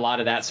had a lot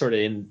of that sort of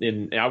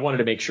in. I wanted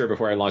to make sure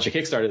before I launch a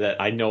Kickstarter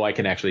that I know I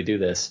can actually do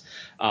this.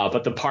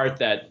 But the part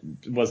that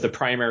was the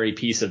primary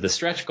piece of the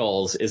stretch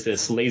goals is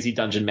this Lazy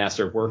Dungeon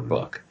Master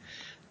workbook.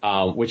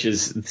 Which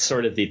is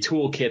sort of the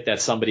toolkit that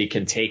somebody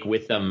can take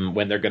with them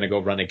when they're going to go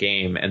run a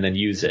game and then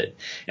use it.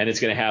 And it's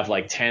going to have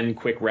like 10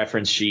 quick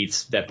reference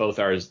sheets that both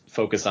are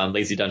focused on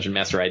Lazy Dungeon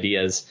Master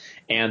ideas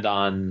and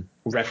on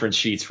reference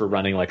sheets for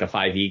running like a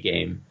 5e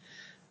game.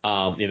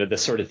 The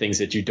sort of things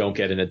that you don't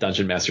get in a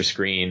Dungeon Master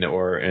screen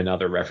or in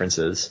other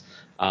references.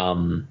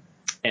 And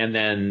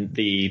then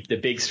the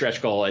big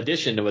stretch goal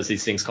addition was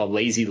these things called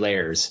Lazy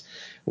Lairs,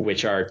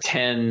 which are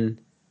 10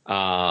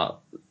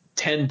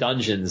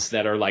 dungeons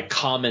that are like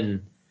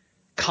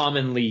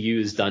commonly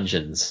used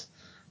dungeons.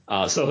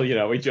 So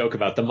we joke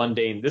about the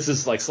mundane. This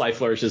is like Sly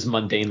Flourish's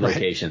mundane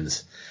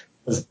locations.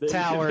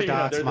 Tower,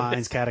 docks,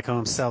 mines,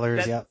 catacombs,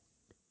 cellars. Yep.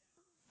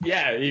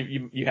 Yeah,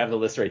 you have the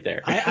list right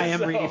there. I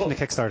am reading from the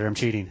Kickstarter. I'm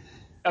cheating.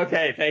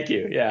 Okay, thank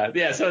you.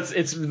 Yeah. So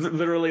it's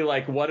literally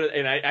like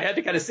and I had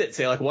to kind of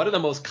say like, what are the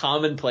most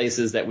common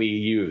places that we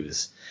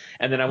use?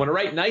 And then I want to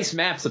write nice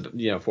maps,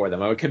 for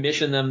them. I would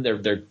commission them. They're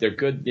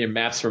good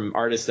maps from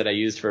artists that I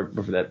used for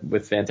that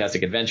with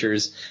Fantastic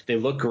Adventures. They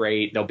look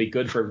great. They'll be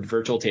good for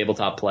virtual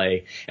tabletop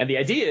play. And the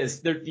idea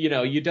is,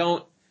 you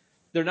don't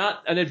they're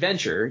not an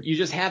adventure. You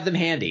just have them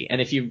handy.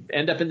 And if you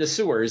end up in the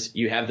sewers,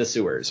 you have the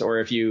sewers. Or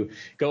if you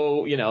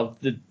go,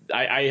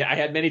 I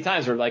had many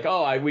times where like,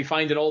 we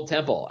find an old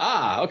temple.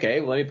 Okay,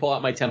 well, let me pull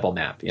out my temple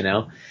map,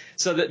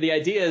 So the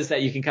idea is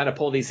that you can kind of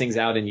pull these things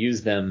out and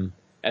use them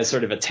as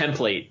sort of a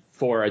template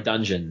for a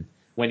dungeon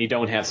when you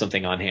don't have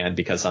something on hand,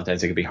 because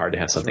sometimes it can be hard to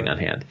have something on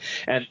hand.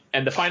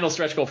 And the final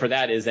stretch goal for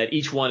that is that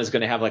each one is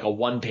going to have like a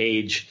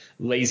 1-page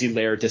lazy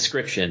lair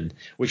description,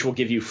 which will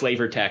give you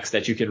flavor text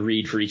that you can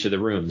read for each of the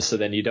rooms. So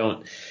then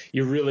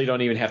you really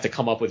don't even have to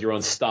come up with your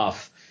own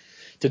stuff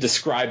to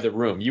describe the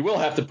room. You will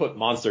have to put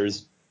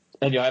monsters,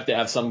 and you'll have to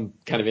have some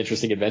kind of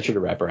interesting adventure to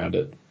wrap around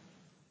it.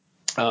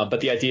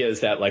 But the idea is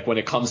that like when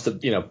it comes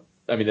to,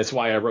 that's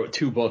why I wrote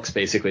 2 books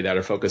basically that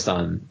are focused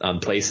on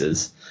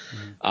places.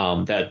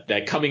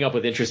 That coming up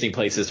with interesting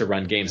places to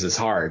run games is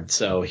hard.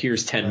 So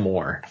here's 10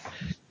 more.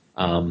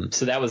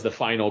 So that was the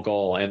final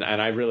goal, and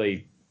I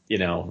really,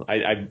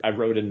 I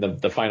wrote in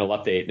the final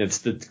update, and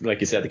it's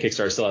like you said, the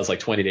Kickstarter still has like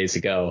 20 days to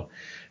go,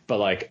 but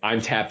like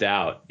I'm tapped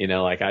out.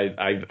 Like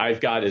I've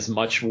got as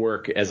much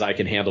work as I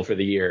can handle for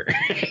the year.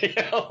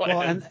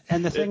 Well,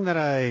 and the thing that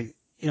I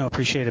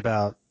appreciate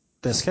about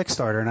this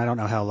Kickstarter, and I don't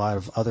know how a lot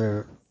of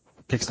other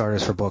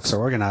Kickstarters for books are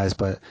organized,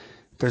 but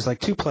there's like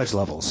 2 pledge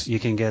levels. You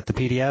can get the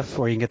PDF,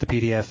 or you can get the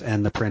PDF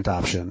and the print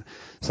option.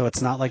 So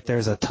it's not like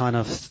there's a ton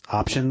of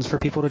options for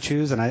people to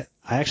choose, and I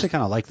actually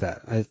kind of like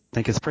that. I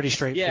think it's pretty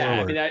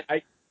straightforward. Yeah,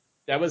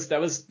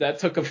 that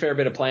took a fair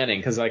bit of planning,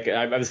 because like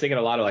I was thinking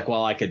a lot of like,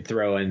 well, I could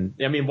throw in.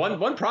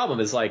 One problem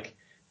is like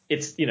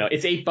it's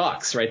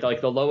 $8, right?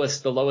 Like the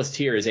lowest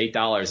tier is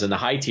 $8, and the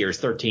high tier is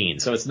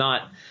 $13. So it's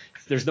not.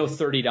 There's no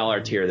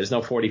 $30 tier. There's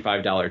no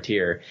 $45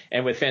 tier.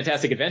 And with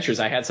Fantastic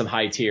Adventures, I had some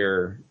higher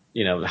tier,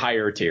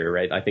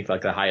 right? I think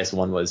like the highest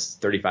one was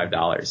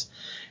 $35.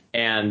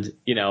 And,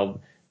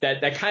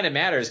 that kind of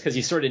matters, because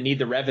you sort of need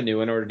the revenue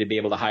in order to be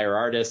able to hire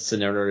artists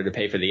and in order to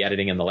pay for the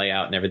editing and the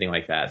layout and everything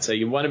like that. So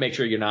you want to make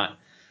sure you're not,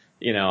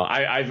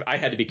 I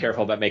had to be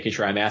careful about making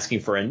sure I'm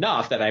asking for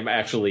enough that I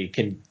actually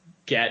can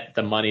get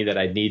the money that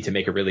I need to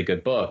make a really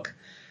good book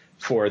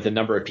for the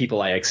number of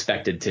people I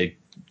expected to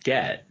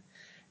get.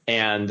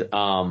 And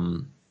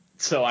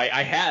so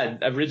I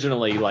had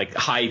originally like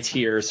high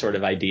tier sort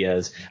of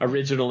ideas.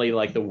 Originally,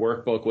 like the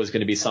workbook was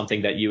going to be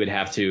something that you would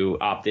have to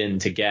opt in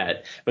to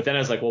get. But then I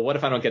was like, well, what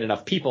if I don't get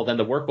enough people? Then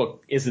the workbook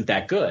isn't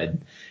that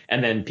good.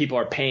 And then people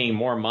are paying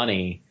more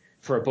money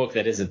for a book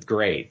that isn't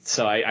great.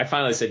 So I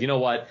finally said, you know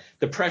what?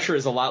 The pressure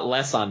is a lot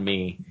less on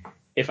me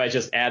if I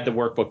just add the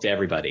workbook to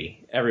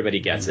everybody.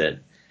 Everybody gets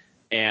it.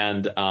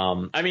 And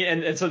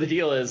and so the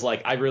deal is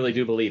like, I really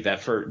do believe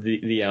that for for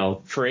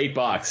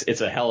 $8,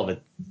 it's a hell of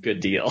a good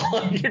deal.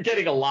 You're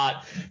getting a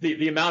lot.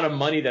 The amount of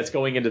money that's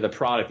going into the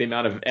product, the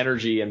amount of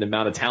energy and the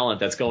amount of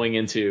talent that's going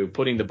into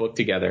putting the book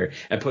together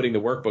and putting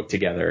the workbook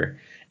together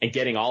and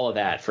getting all of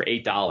that for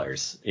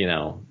 $8,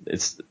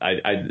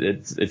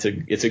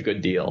 it's a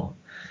good deal.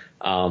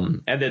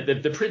 And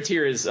the print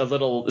tier is a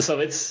little,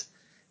 so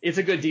it's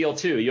a good deal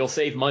too. You'll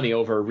save money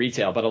over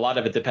retail, but a lot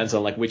of it depends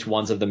on like which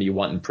ones of them you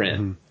want in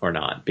print or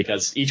not,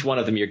 because each one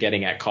of them you're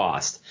getting at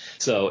cost.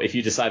 So if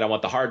you decide I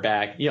want the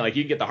hardback, like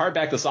you can get the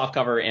hardback, the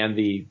softcover, and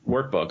the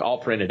workbook all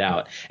printed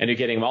out, and you're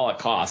getting them all at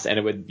cost,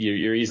 and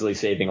you're easily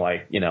saving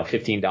like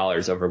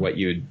 $15 over what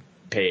you'd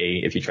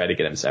pay if you try to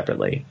get them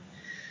separately.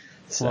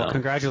 So, well,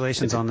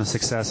 congratulations on the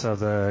success of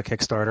the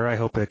Kickstarter. I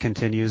hope it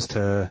continues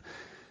to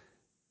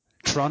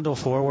trundle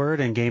forward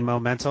and gain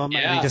momentum.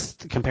 Yeah.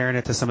 Just comparing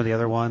it to some of the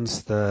other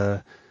ones,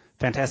 the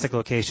Fantastic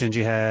Locations,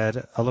 you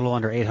had a little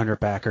under 800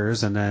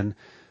 backers, and then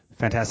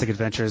Fantastic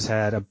Adventures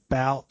had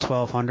about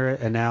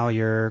 1,200, and now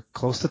you're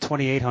close to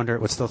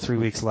 2,800 with still 3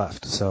 weeks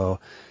left. So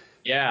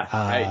yeah,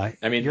 right.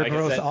 Your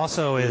growth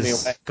also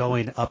is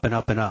going up and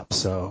up and up.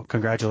 So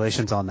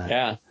congratulations on that.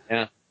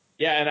 Yeah.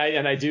 Yeah,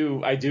 and I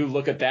do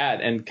look at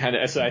that and kind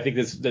of, so I think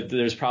that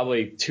there's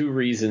probably 2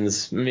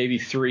 reasons, maybe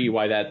 3,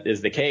 why that is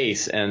the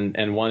case,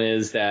 and one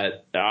is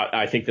that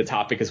I think the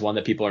topic is one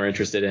that people are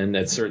interested in.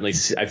 That's certainly,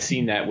 I've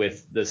seen that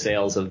with the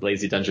sales of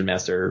Lazy Dungeon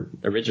Master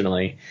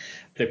originally.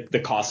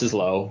 The cost is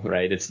low,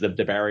 right? It's the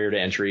barrier to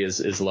entry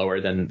is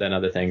lower than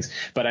other things.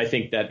 But I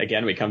think that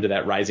again we come to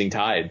that rising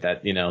tide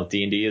that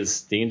D&D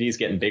is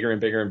getting bigger and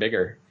bigger and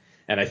bigger.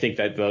 And I think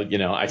that,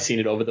 I've seen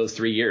it over those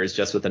 3 years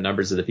just with the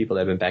numbers of the people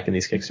that have been backing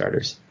these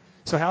Kickstarters.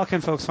 So how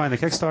can folks find the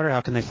Kickstarter?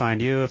 How can they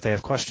find you if they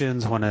have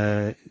questions, want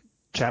to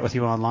chat with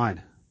you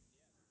online?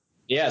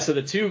 Yeah, so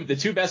the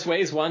two best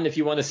ways. One, if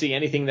you want to see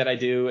anything that I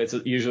do, it's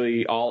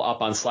usually all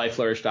up on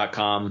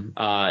slyflourish.com.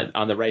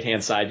 On the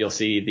right-hand side, you'll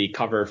see the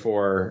cover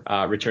for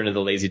Return of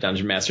the Lazy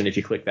Dungeon Master. And if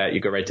you click that, you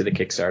go right to the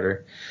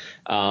Kickstarter.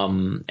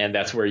 And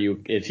that's where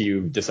if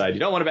you decide you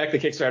don't want to back the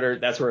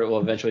Kickstarter, that's where it will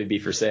eventually be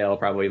for sale,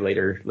 probably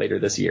later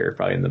this year,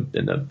 probably in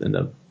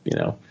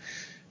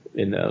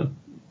the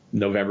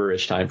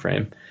November-ish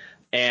timeframe.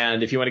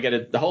 And if you want to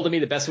get a hold of me,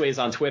 the best way is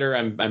on Twitter.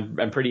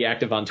 I'm pretty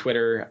active on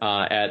Twitter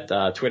at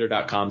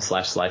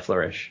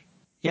twitter.com/slyflourish.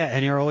 Yeah,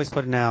 and you're always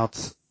putting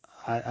out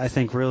I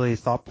think really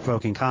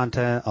thought-provoking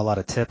content, a lot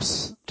of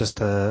tips just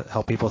to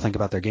help people think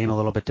about their game a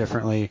little bit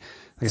differently.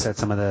 Like I said,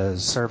 some of the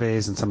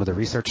surveys and some of the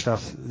research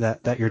stuff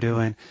that you're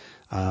doing,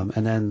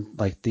 and then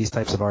like these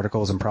types of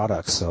articles and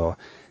products. So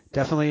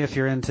definitely, if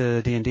you're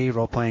into D&D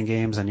role-playing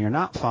games and you're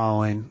not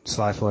following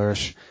Sly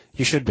Flourish,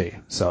 you should be.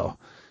 So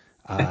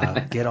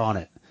get on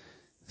it.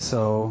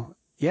 So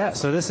yeah,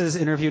 so this is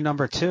interview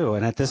number 2,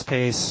 and at this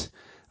pace,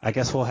 I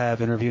guess we'll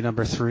have interview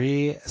number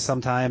 3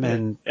 sometime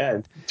in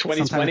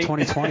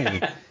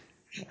 2020.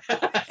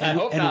 And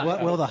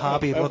what will the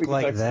hobby look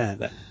like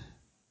then?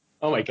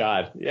 Oh my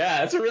God. Yeah,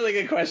 that's a really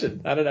good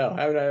question. I don't know.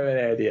 I don't have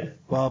any idea.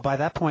 Well, by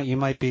that point, you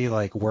might be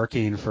like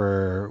working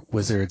for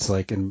Wizards,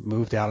 like, and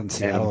moved out in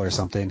Seattle or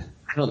something.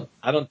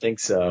 I don't think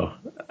so.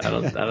 I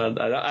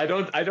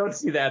don't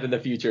see that in the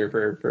future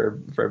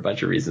for a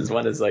bunch of reasons.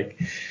 One is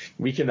like,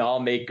 we can all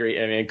make great.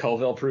 I mean,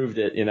 Colville proved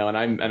it, and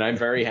I'm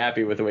very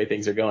happy with the way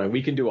things are going.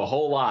 We can do a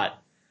whole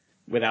lot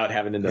without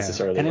having to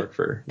necessarily work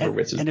for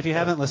Wizards. And if you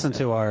haven't listened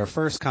to our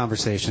first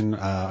conversation,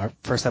 our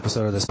first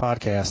episode of this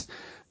podcast,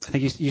 I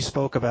think you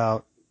spoke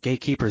about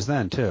gatekeepers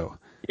then too.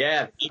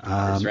 Yeah,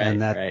 right.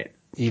 And that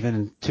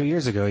even 2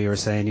 years ago, you were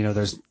saying,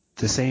 there's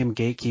the same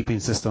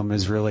gatekeeping system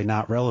is really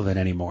not relevant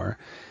anymore.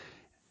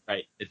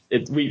 Right.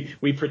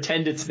 We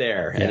pretend it's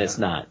there and it's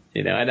not,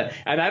 and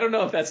I don't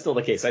know if that's still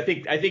the case. I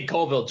think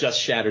Colville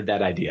just shattered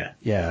that idea.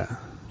 Yeah.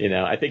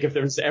 I think if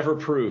there's ever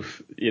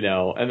proof,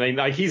 I mean,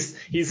 like he's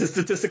a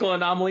statistical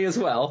anomaly as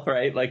well,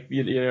 right? Like,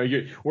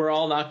 we're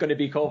all not going to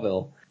be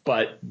Colville,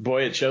 but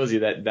boy, it shows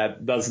you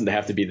that doesn't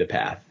have to be the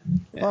path.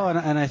 Yeah. Well,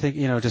 and I think,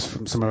 just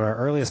from some of our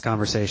earliest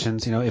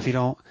conversations, if you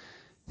don't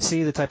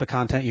see the type of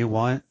content you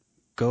want,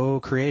 go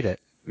create it.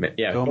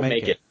 Yeah, go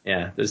make it.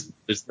 Yeah,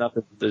 there's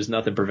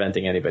nothing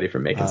preventing anybody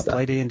from making stuff.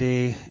 Play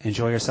D&D,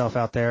 enjoy yourself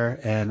out there,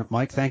 and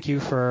Mike, thank you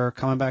for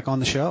coming back on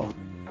the show.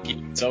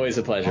 It's always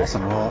a pleasure.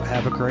 Awesome. Well,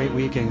 have a great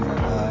week, and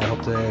I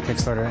hope the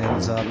Kickstarter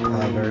ends up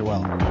very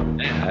well.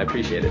 Yeah, I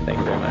appreciate it. Thank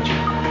you very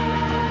much.